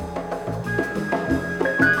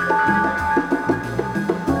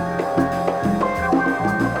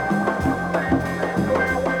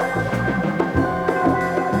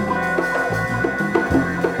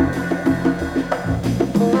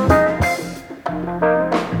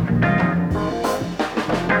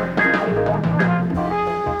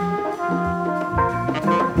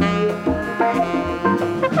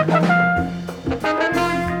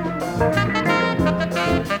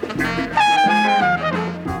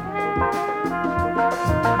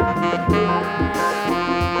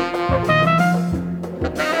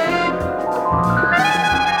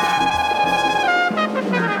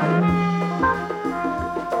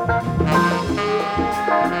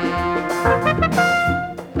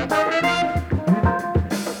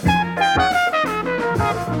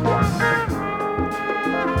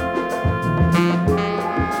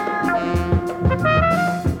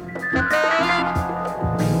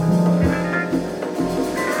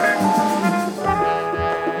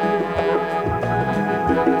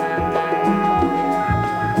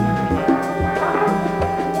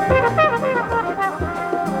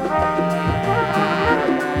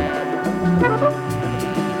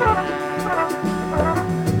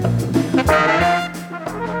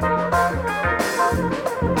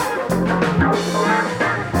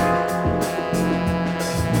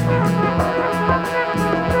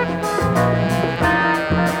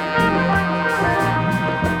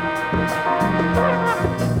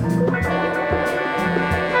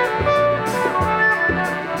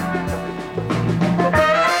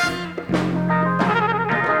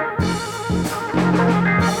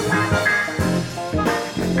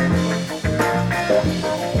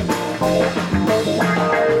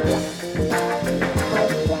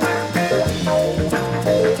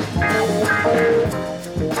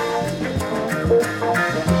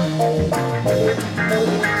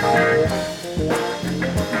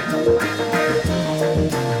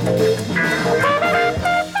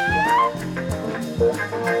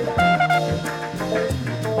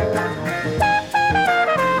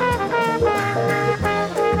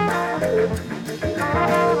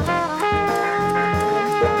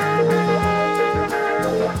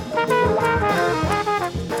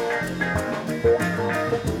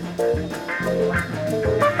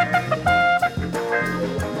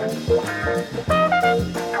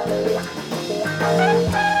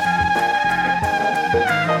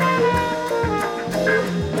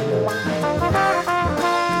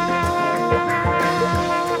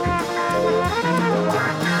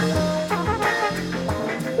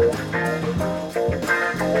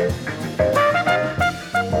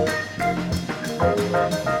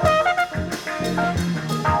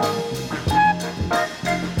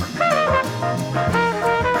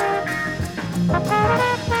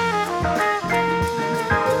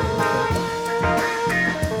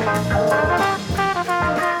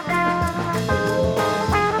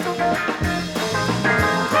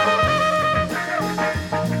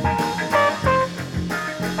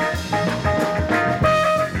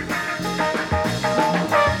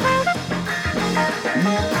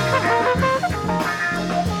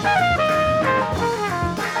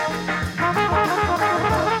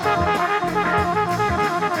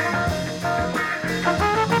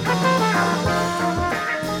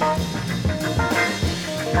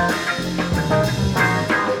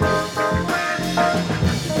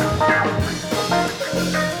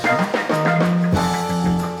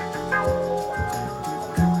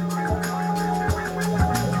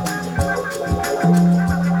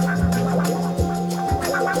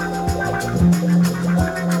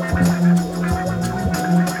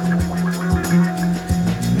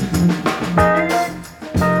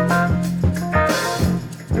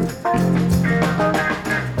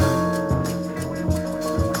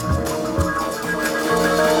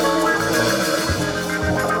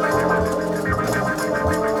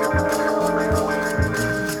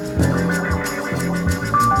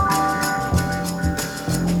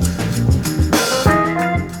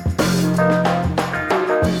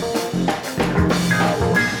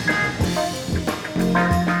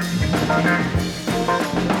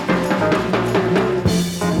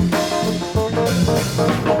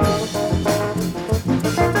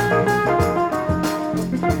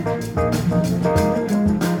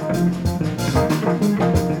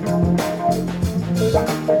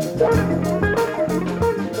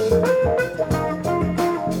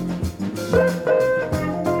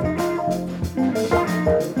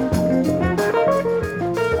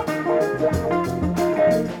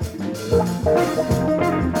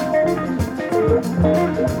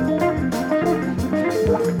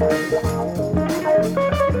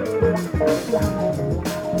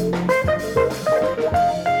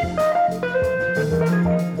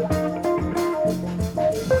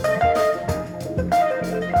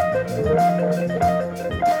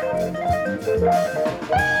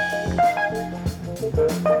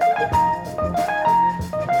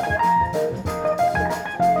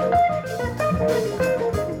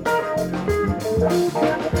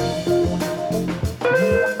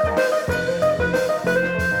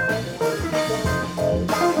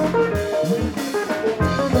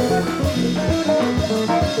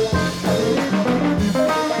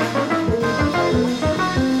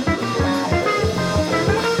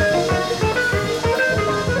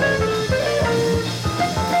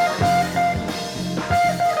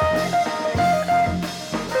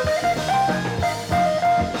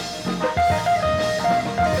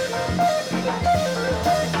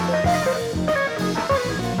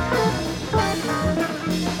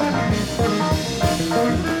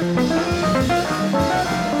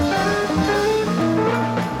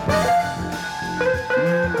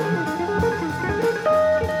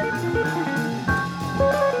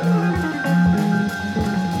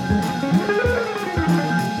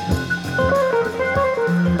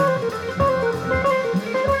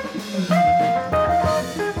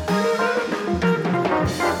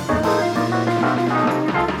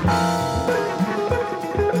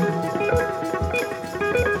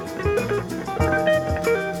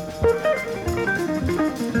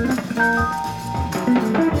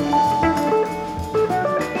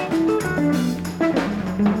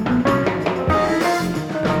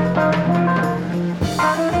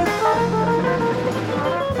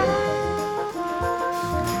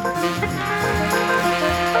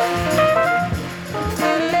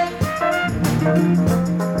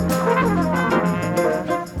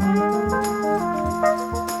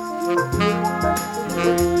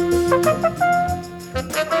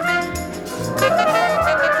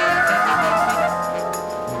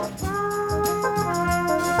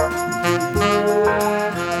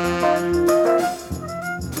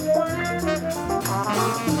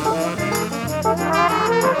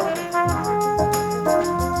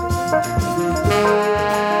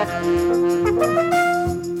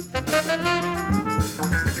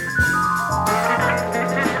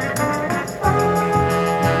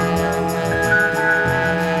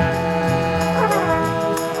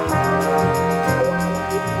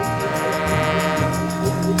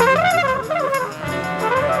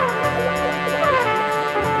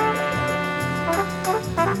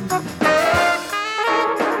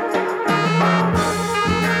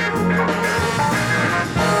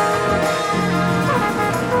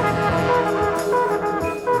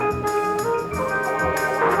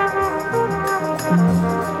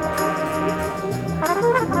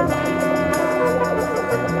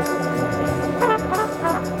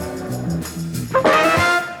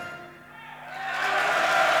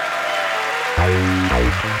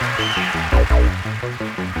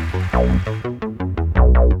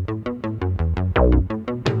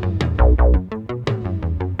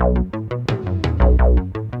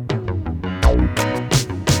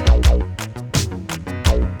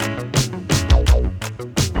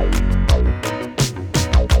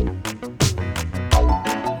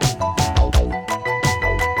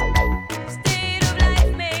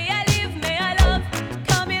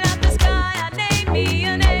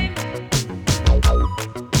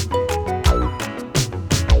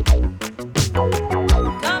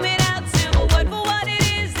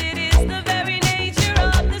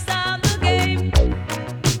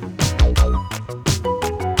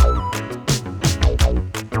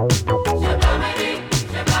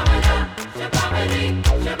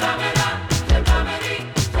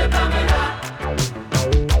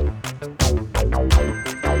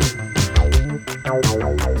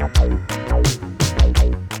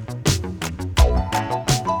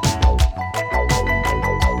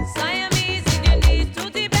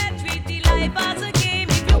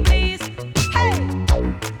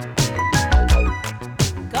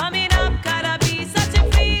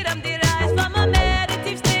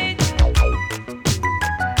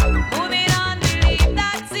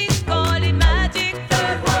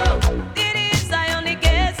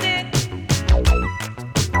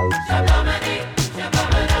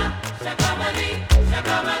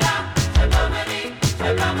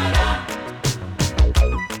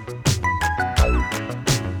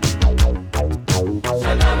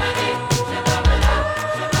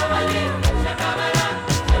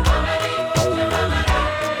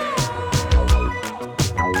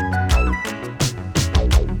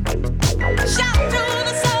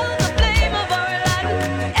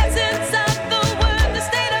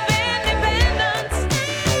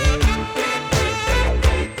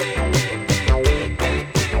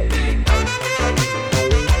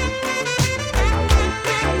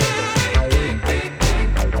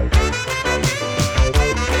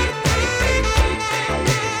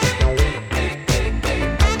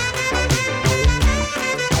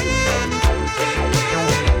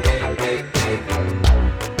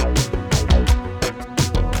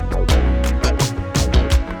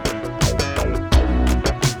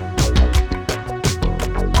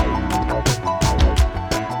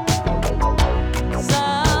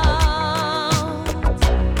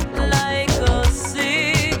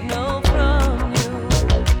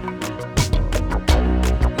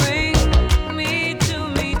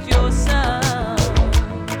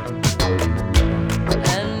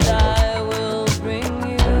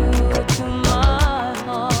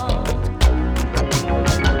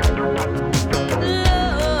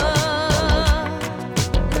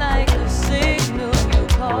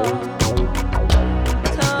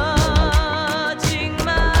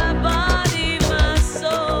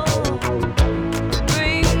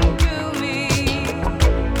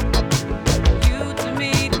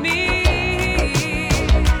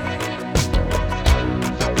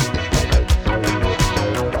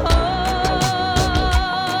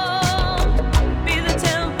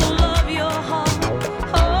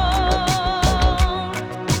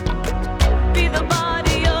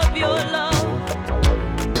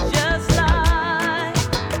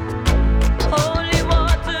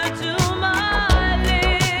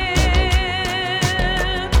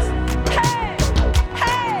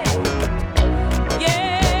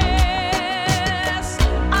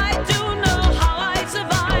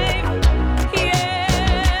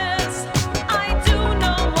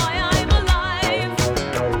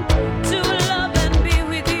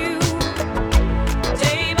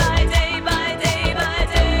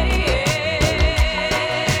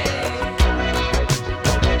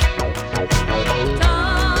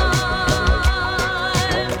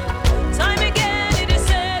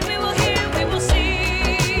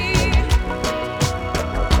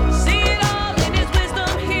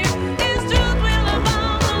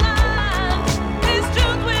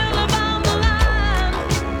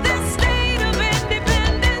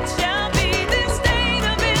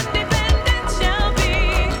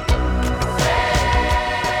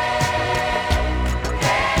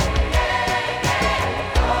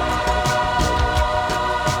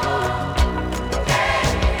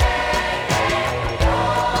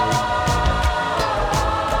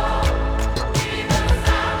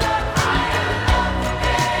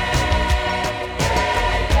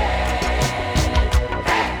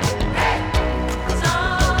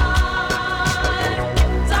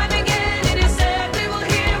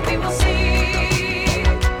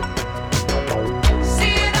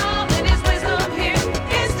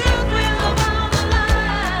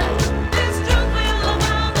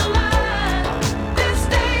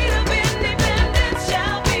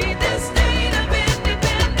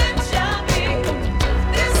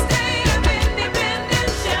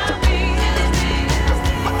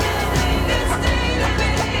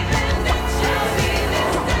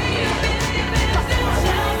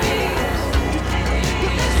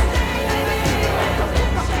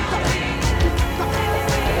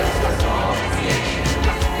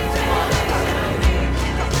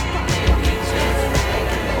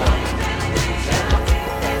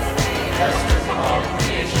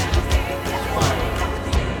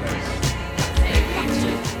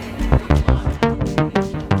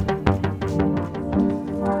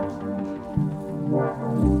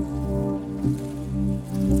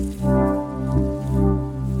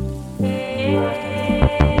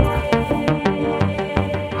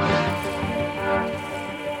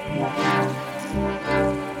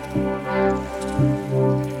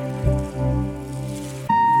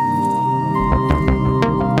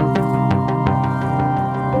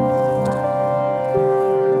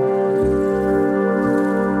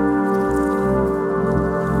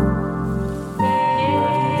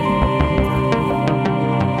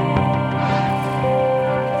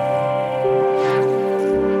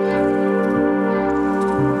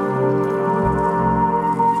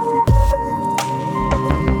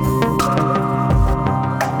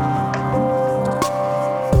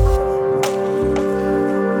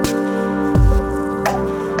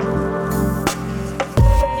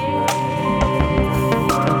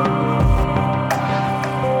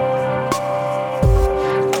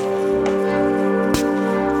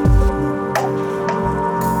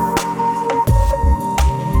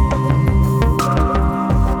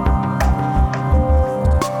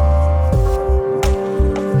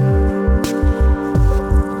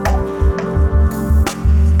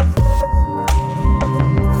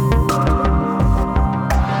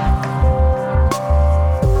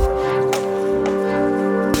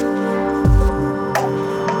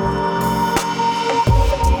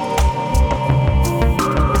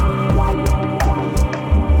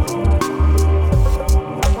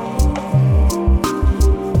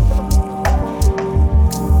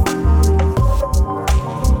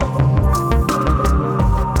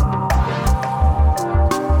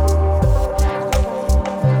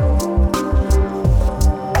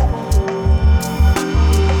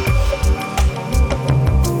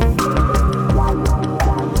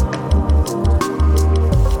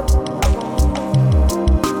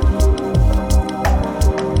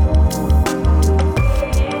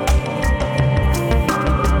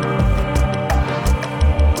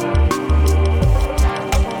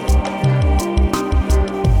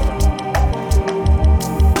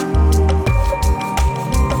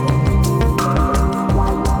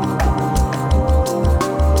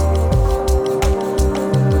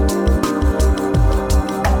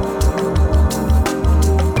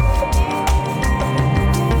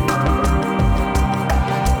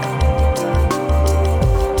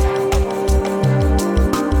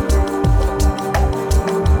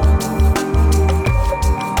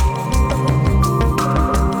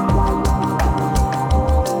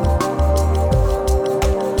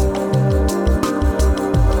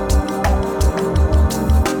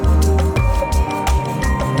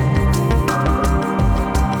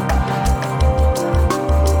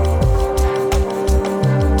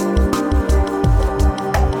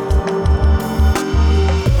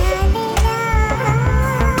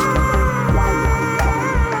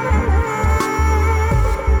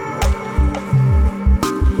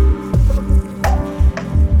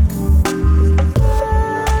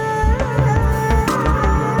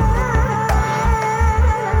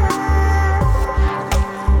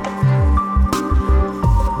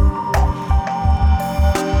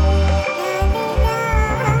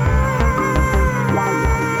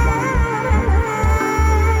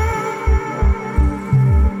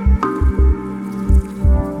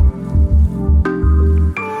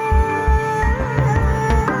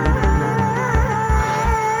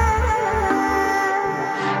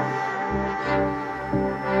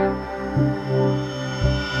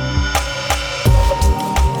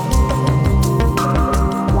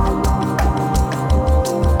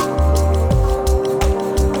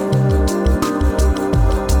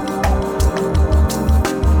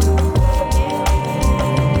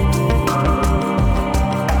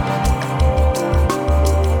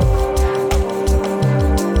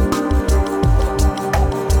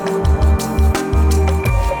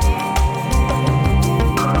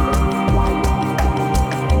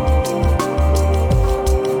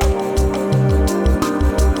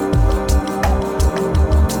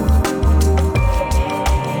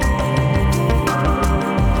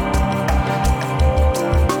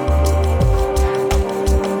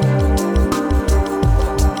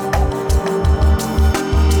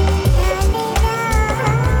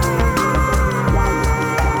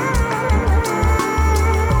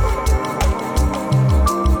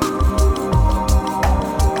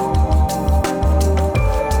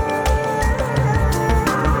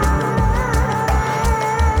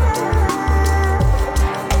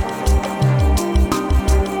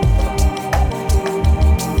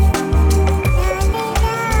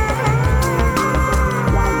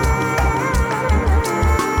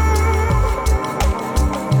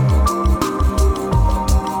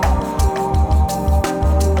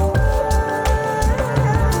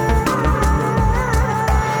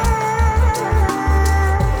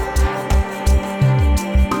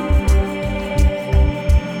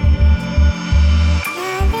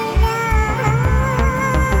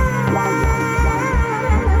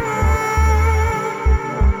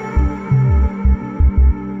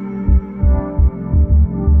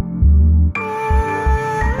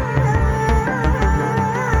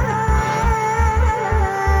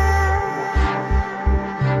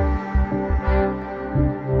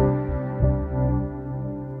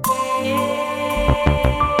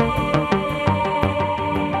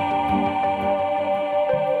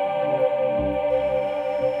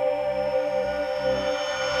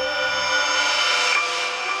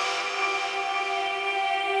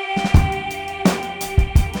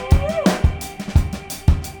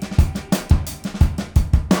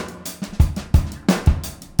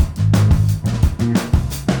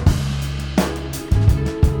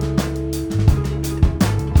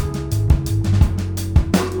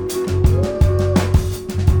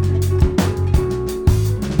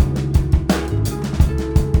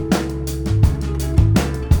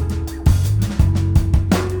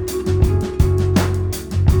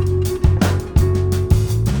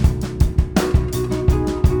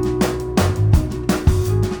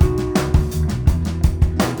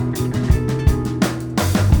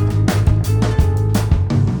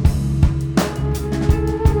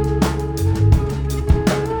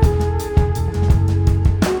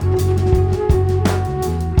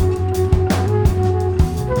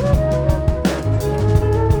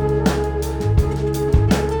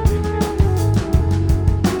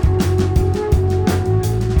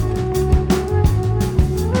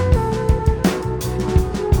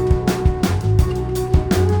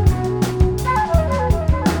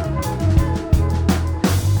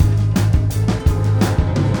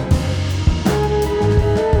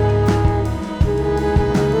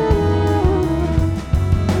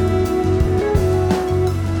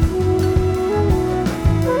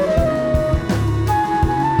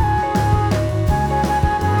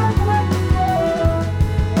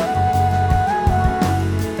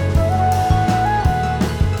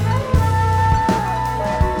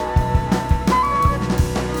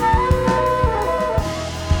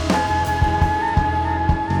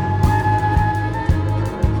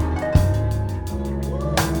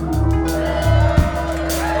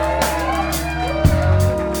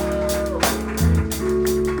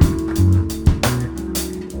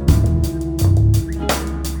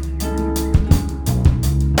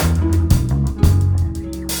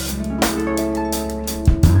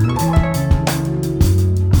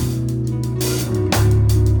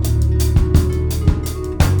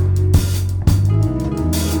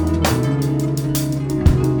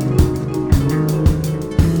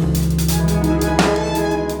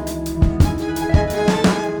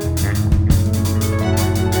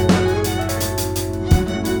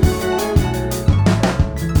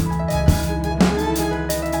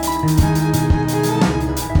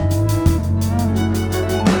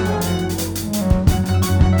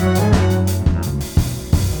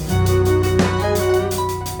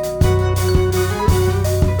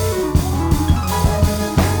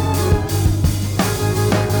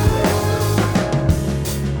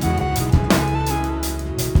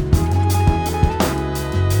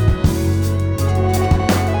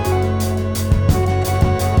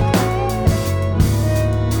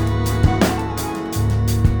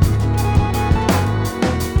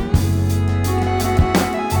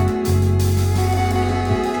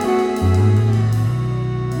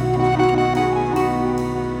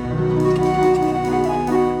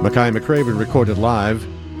 Mackay McCraven recorded live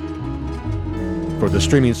for the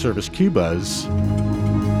streaming service Qbuzz.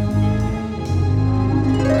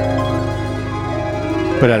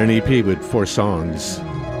 Put out an EP with 4 songs.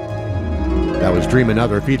 That was Dream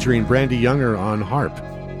Another, featuring Brandy Younger on harp.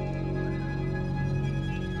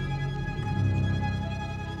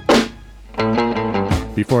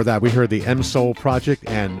 Before that, we heard the M Soul Project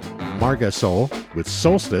and Marga Soul with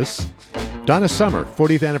Solstice. Donna Summer,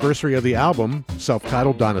 40th anniversary of the album,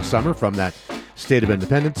 self-titled Donna Summer, from that State of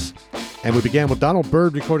Independence. And we began with Donald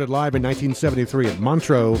Byrd, recorded live in 1973 at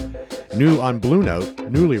Montreux, new on Blue Note,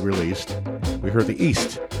 newly released. We heard The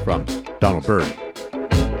East from Donald Byrd.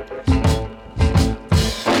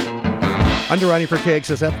 Underwriting for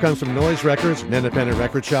KXSF comes from Noise Records, an independent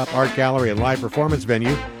record shop, art gallery, and live performance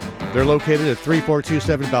venue. They're located at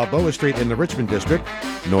 3427 Balboa Street in the Richmond District.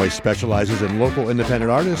 Noise specializes in local independent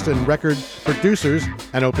artists and record producers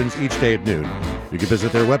and opens each day at noon. You can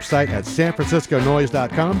visit their website at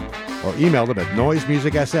sanfrancisconoise.com or email them at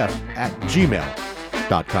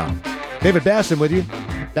noisemusicsf@gmail.com. David Basson with you.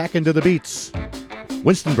 Back into the beats.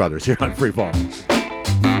 Winston Brothers here on FreeFall.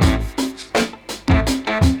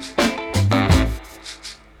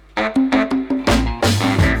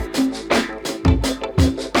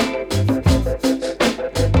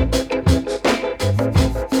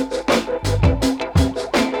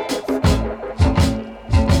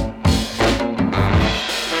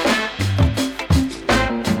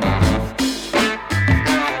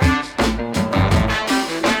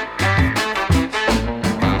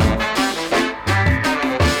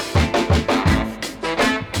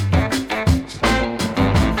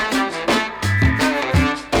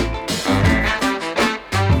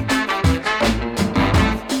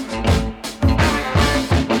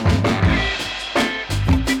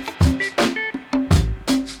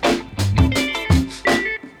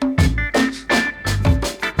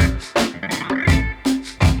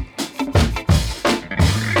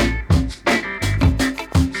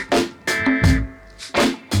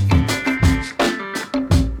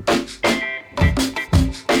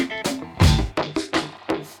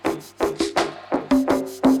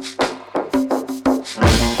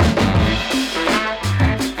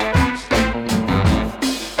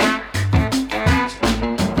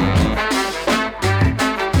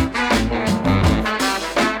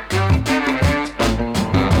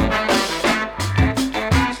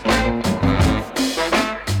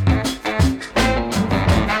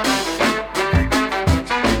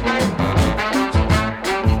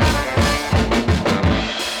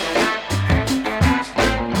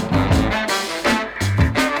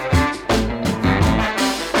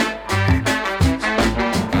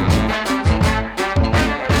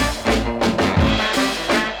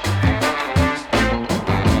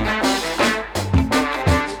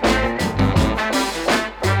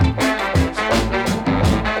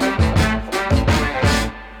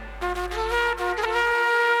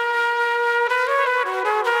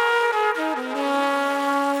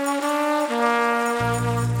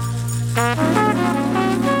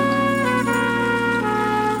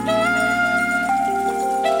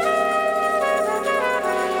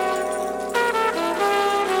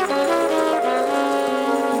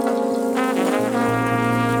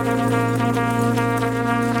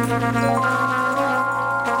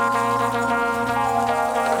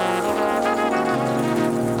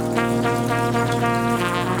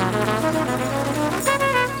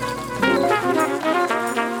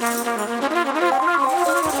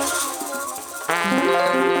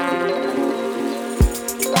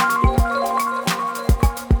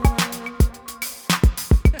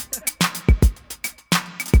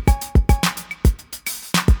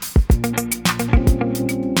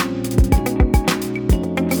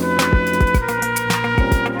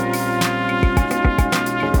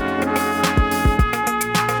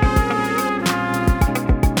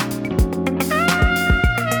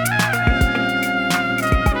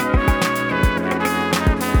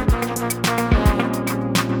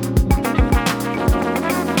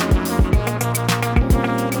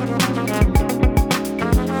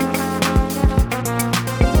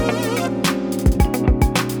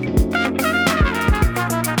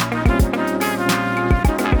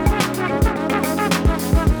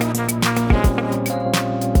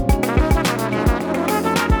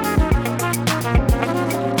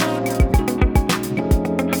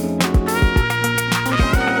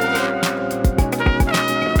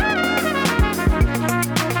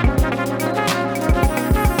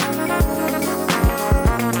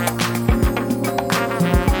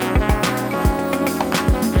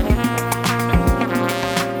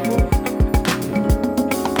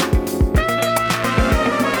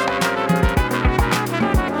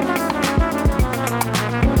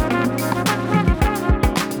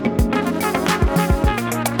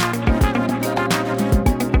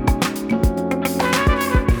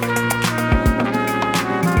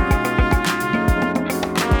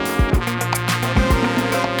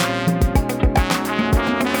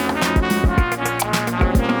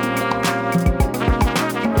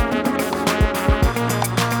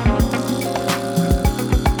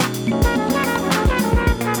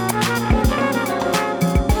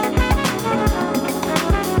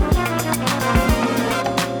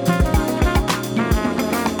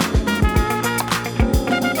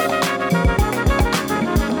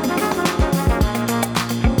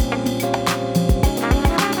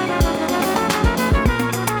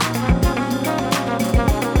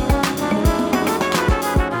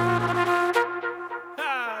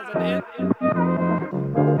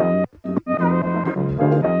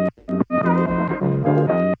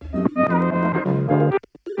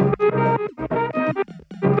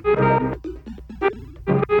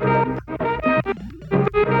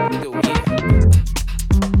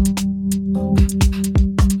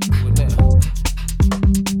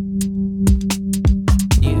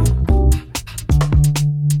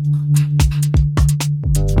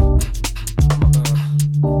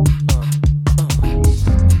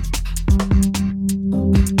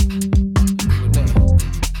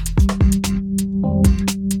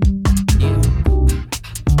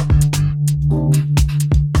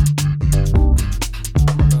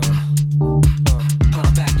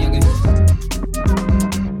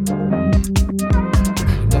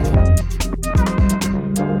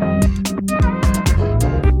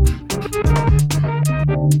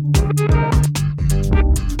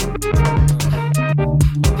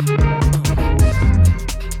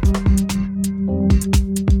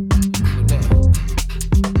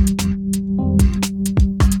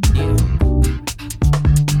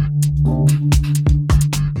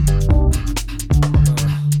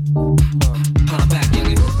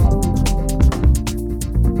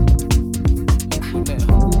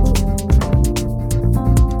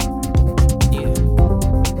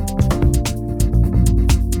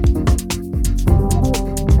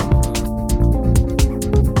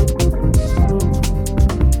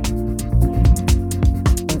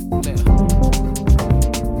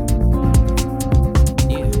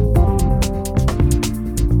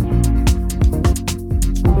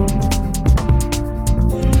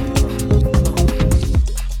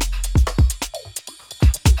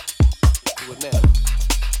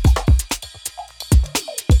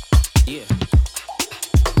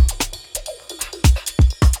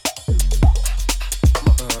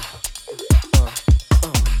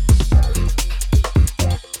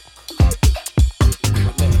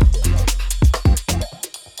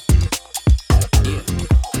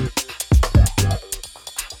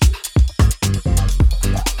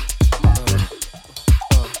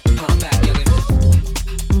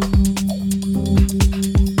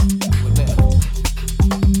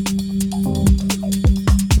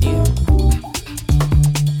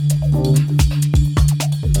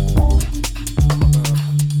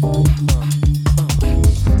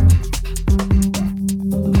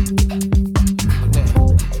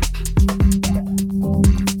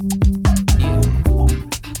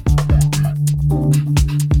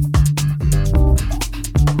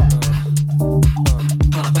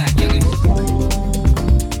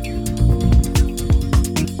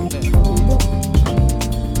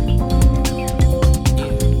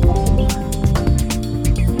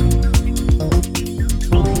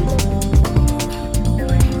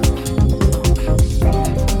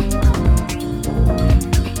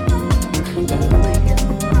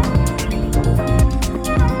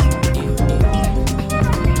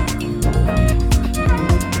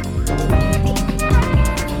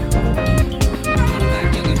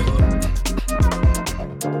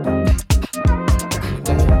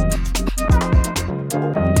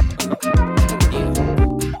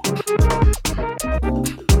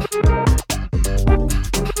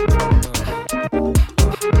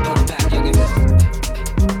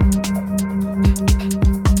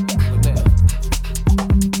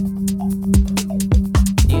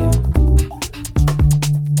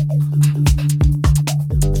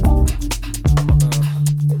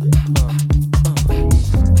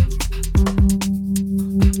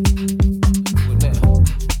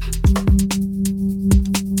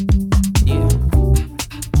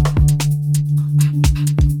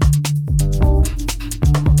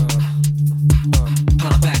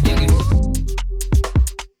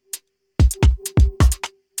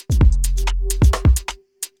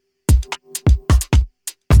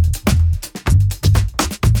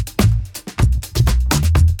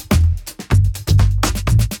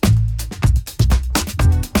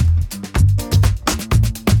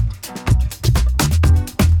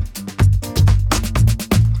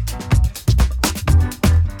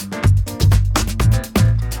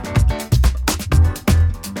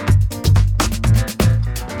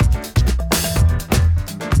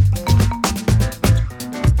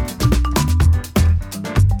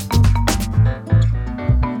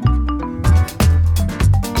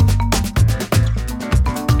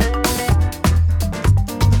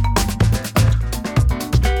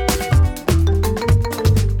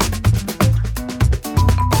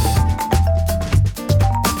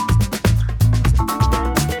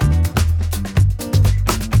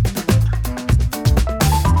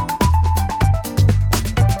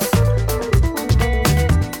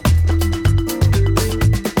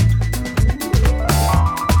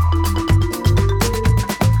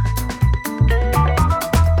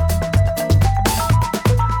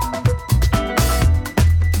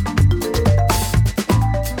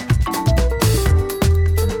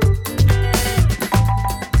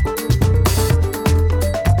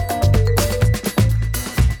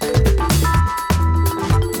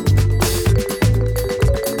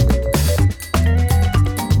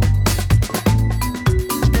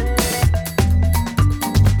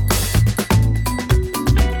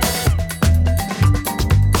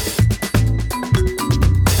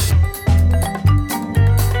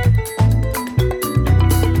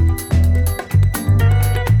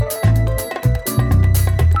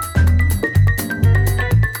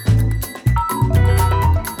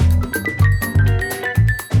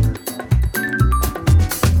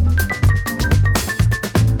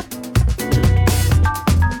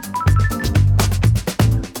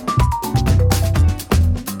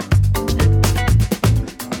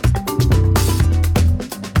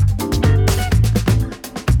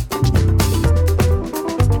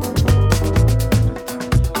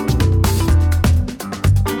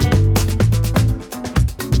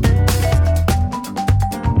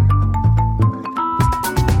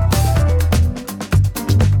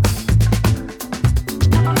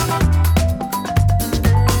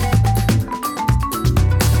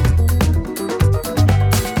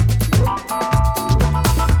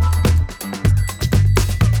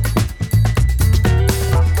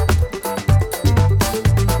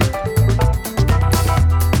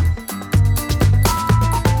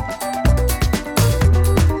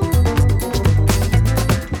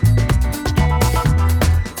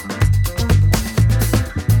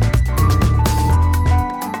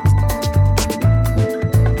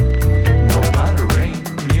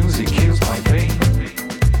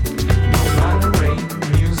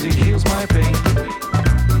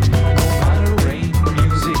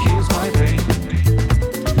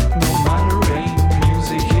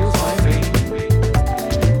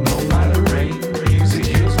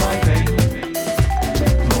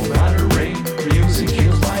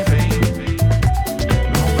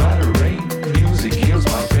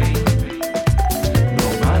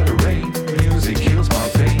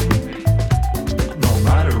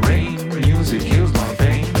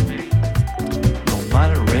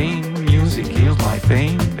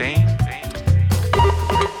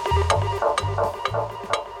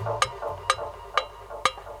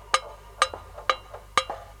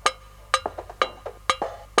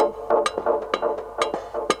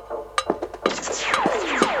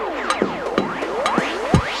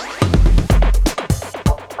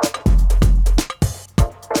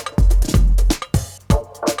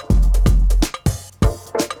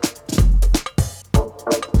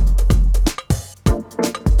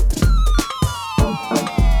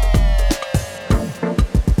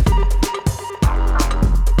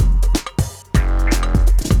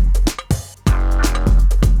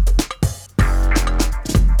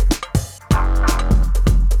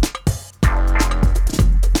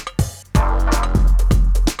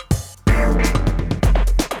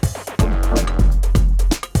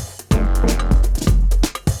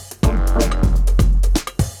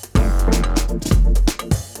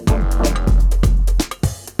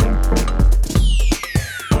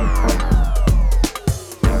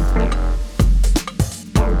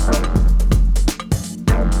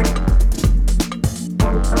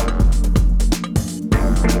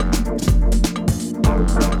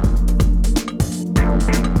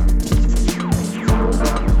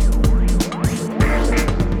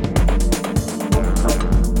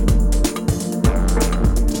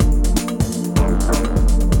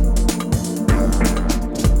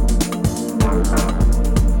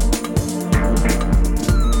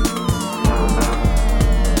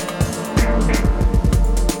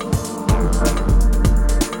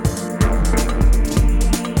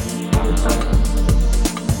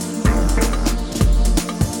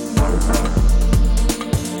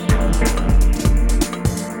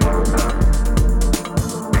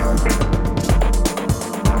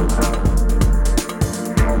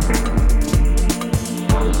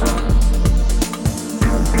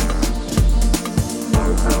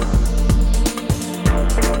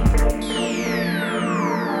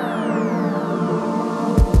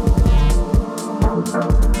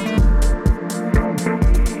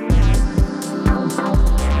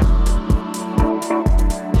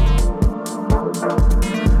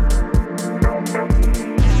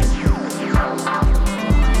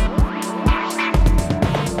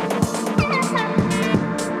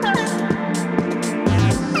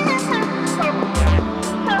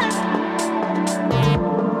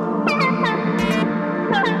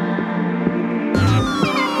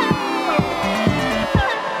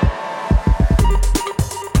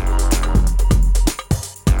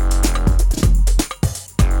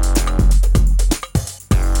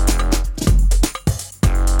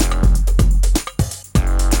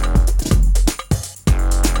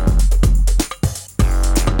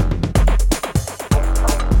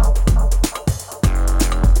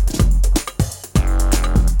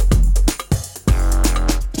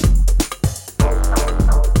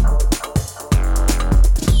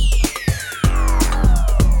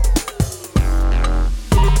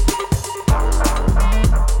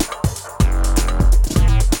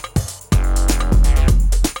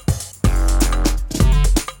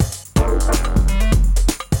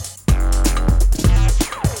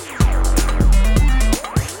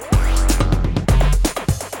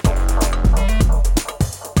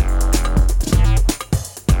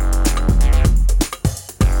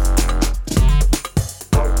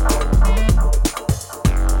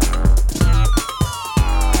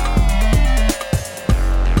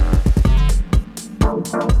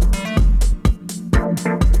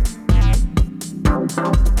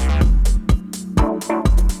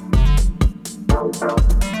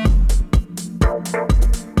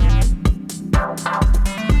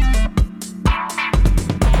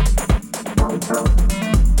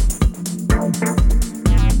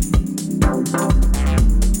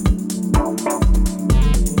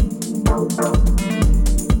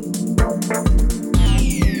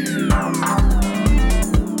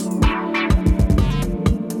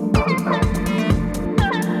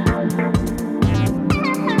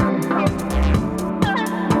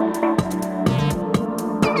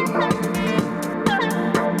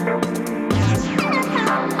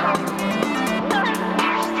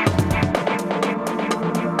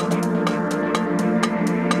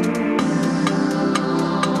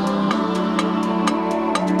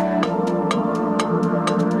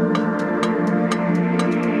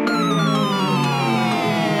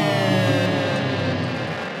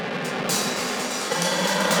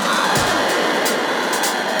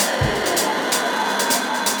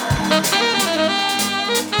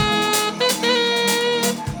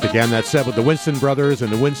 Began that set with the Winston Brothers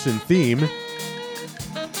and the Winston theme.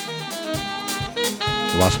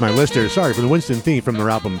 Lost my list here. Sorry, for the Winston theme from their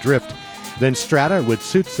album Drift. Then Strata with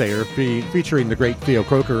Soothsayer featuring the great Theo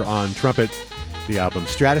Croker on trumpet, the album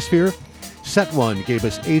Stratosphere. Set 1 gave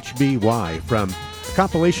us H.B.Y. from a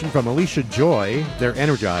compilation from Alicia Joy, their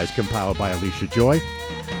Energized, compiled by Alicia Joy.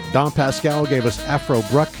 Don Pascal gave us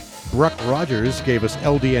Afro-Bruk. Bruck Rogers gave us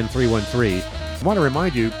LDN 313. I want to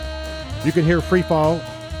remind you, you can hear FreeFall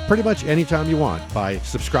pretty much anytime you want by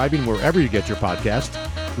subscribing wherever you get your podcast,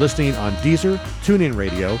 listening on Deezer, TuneIn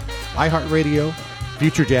Radio, iHeartRadio,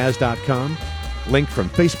 FutureJazz.com, link from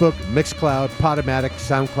Facebook, Mixcloud, Podomatic,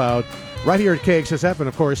 SoundCloud, right here at KXSF, and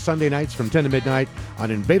of course Sunday nights from 10 to midnight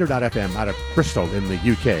on Invader.fm out of Bristol in the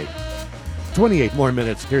UK. 28 more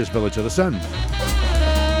minutes. Here's Village of the Sun.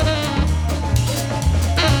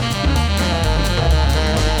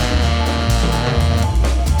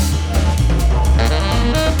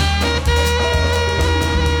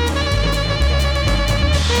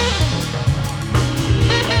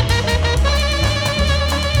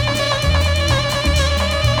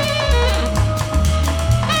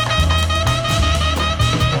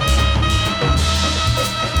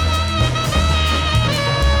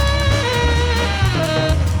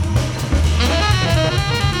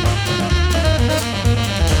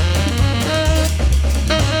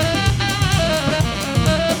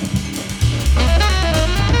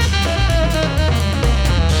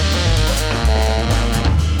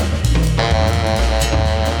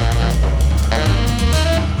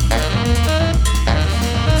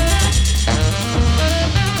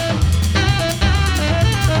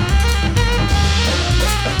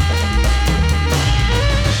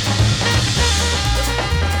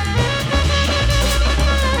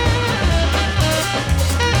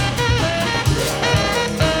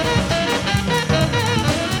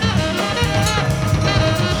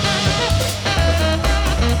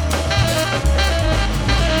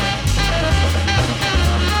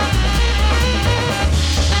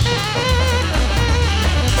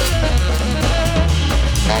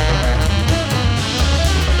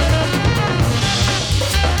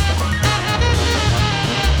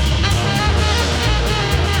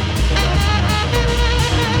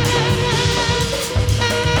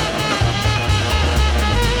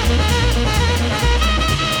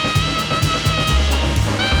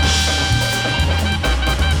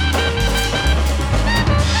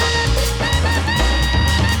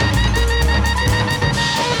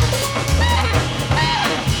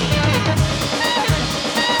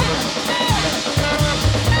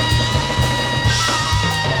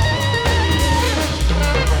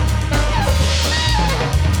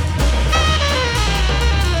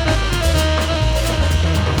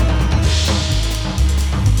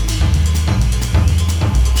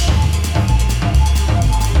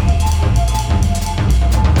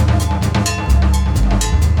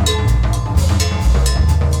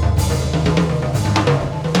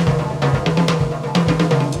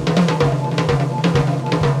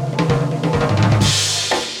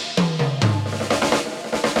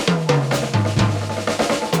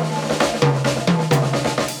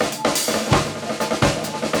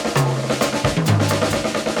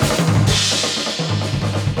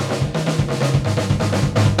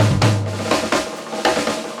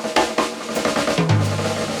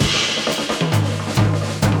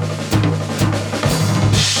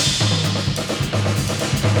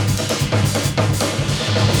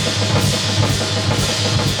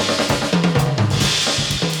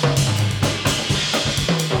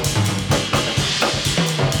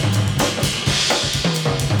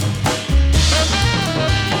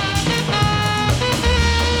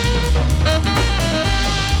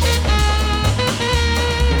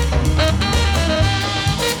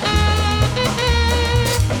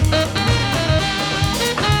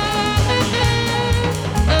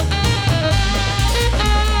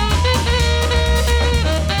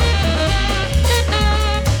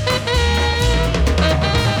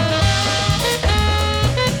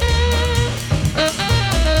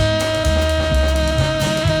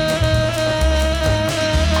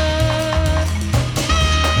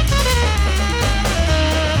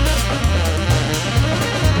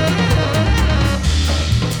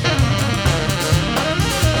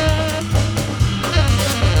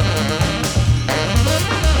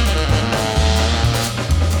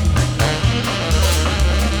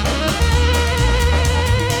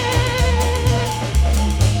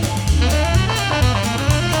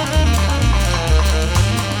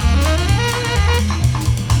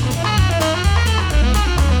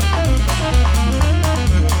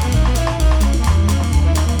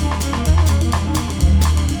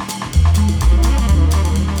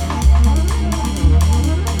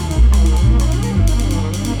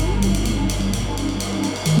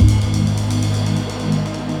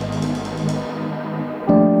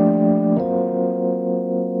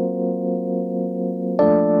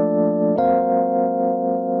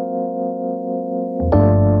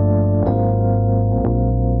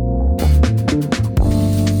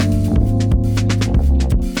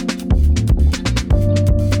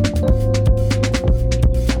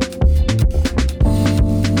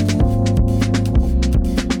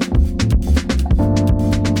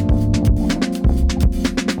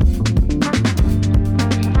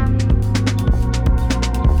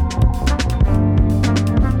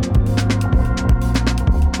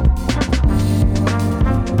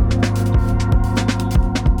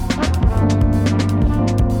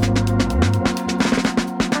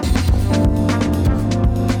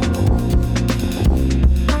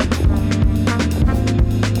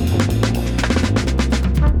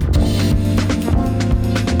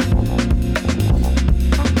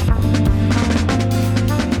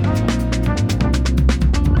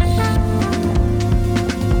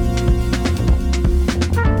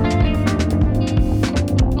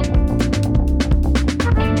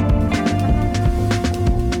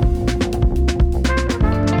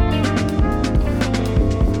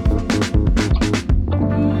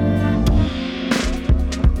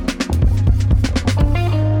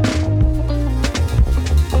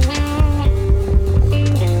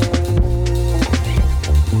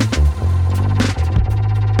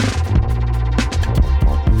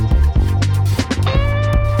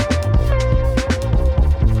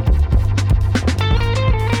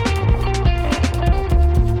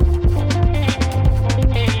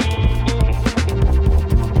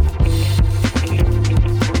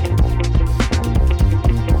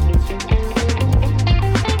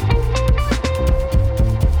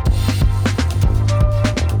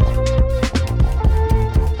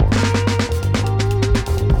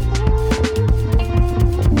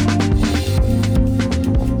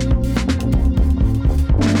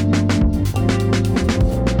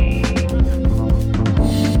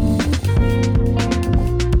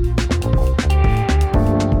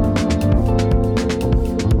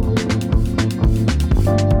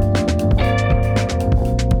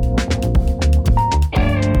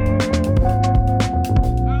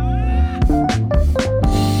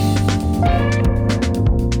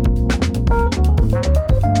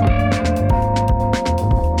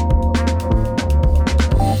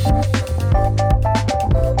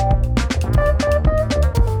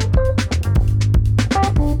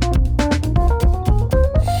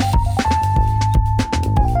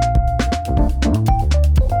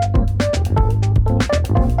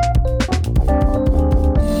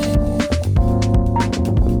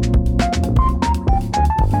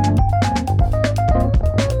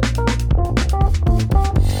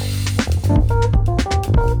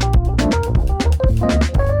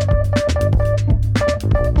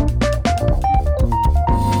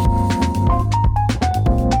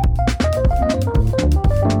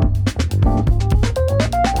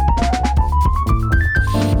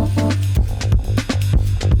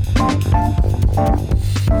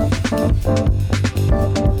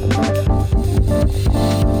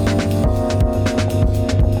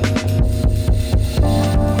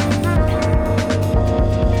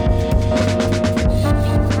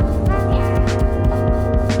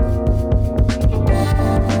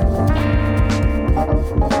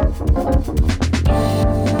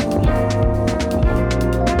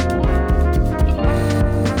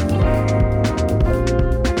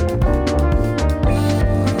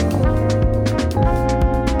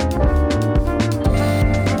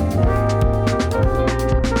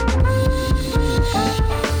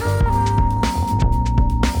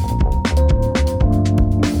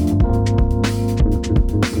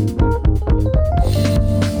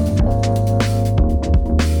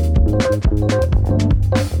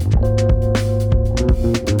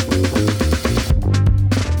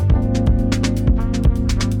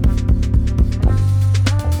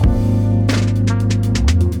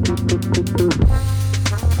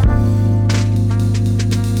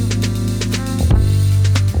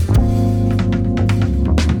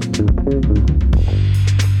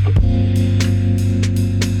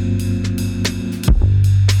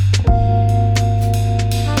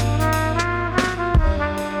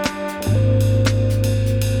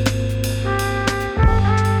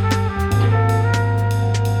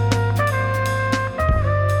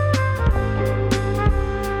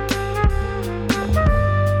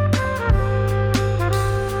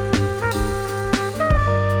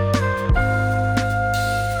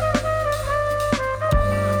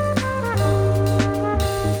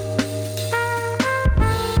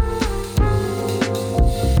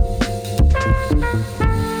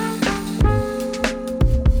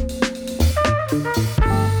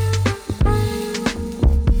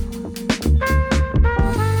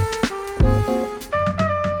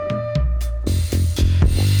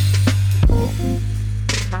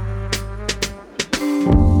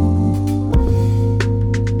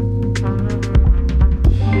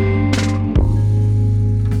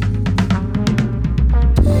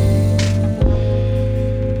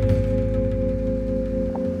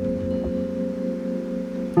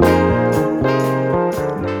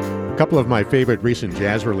 couple of my favorite recent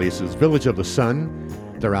jazz releases. Village of the Sun,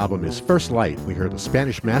 their album is First Light. We heard The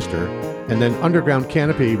Spanish Master, and then Underground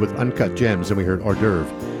Canopy with Uncut Gems, and we heard Hors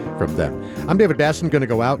d'oeuvre from them. I'm David Basson, going to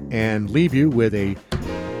go out and leave you with a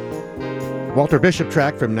Walter Bishop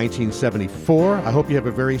track from 1974. I hope you have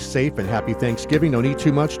a very safe and happy Thanksgiving. Don't eat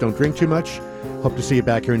too much, don't drink too much. Hope to see you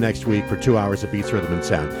back here next week for 2 hours of beats, rhythm, and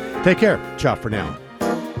sound. Take care. Ciao for now.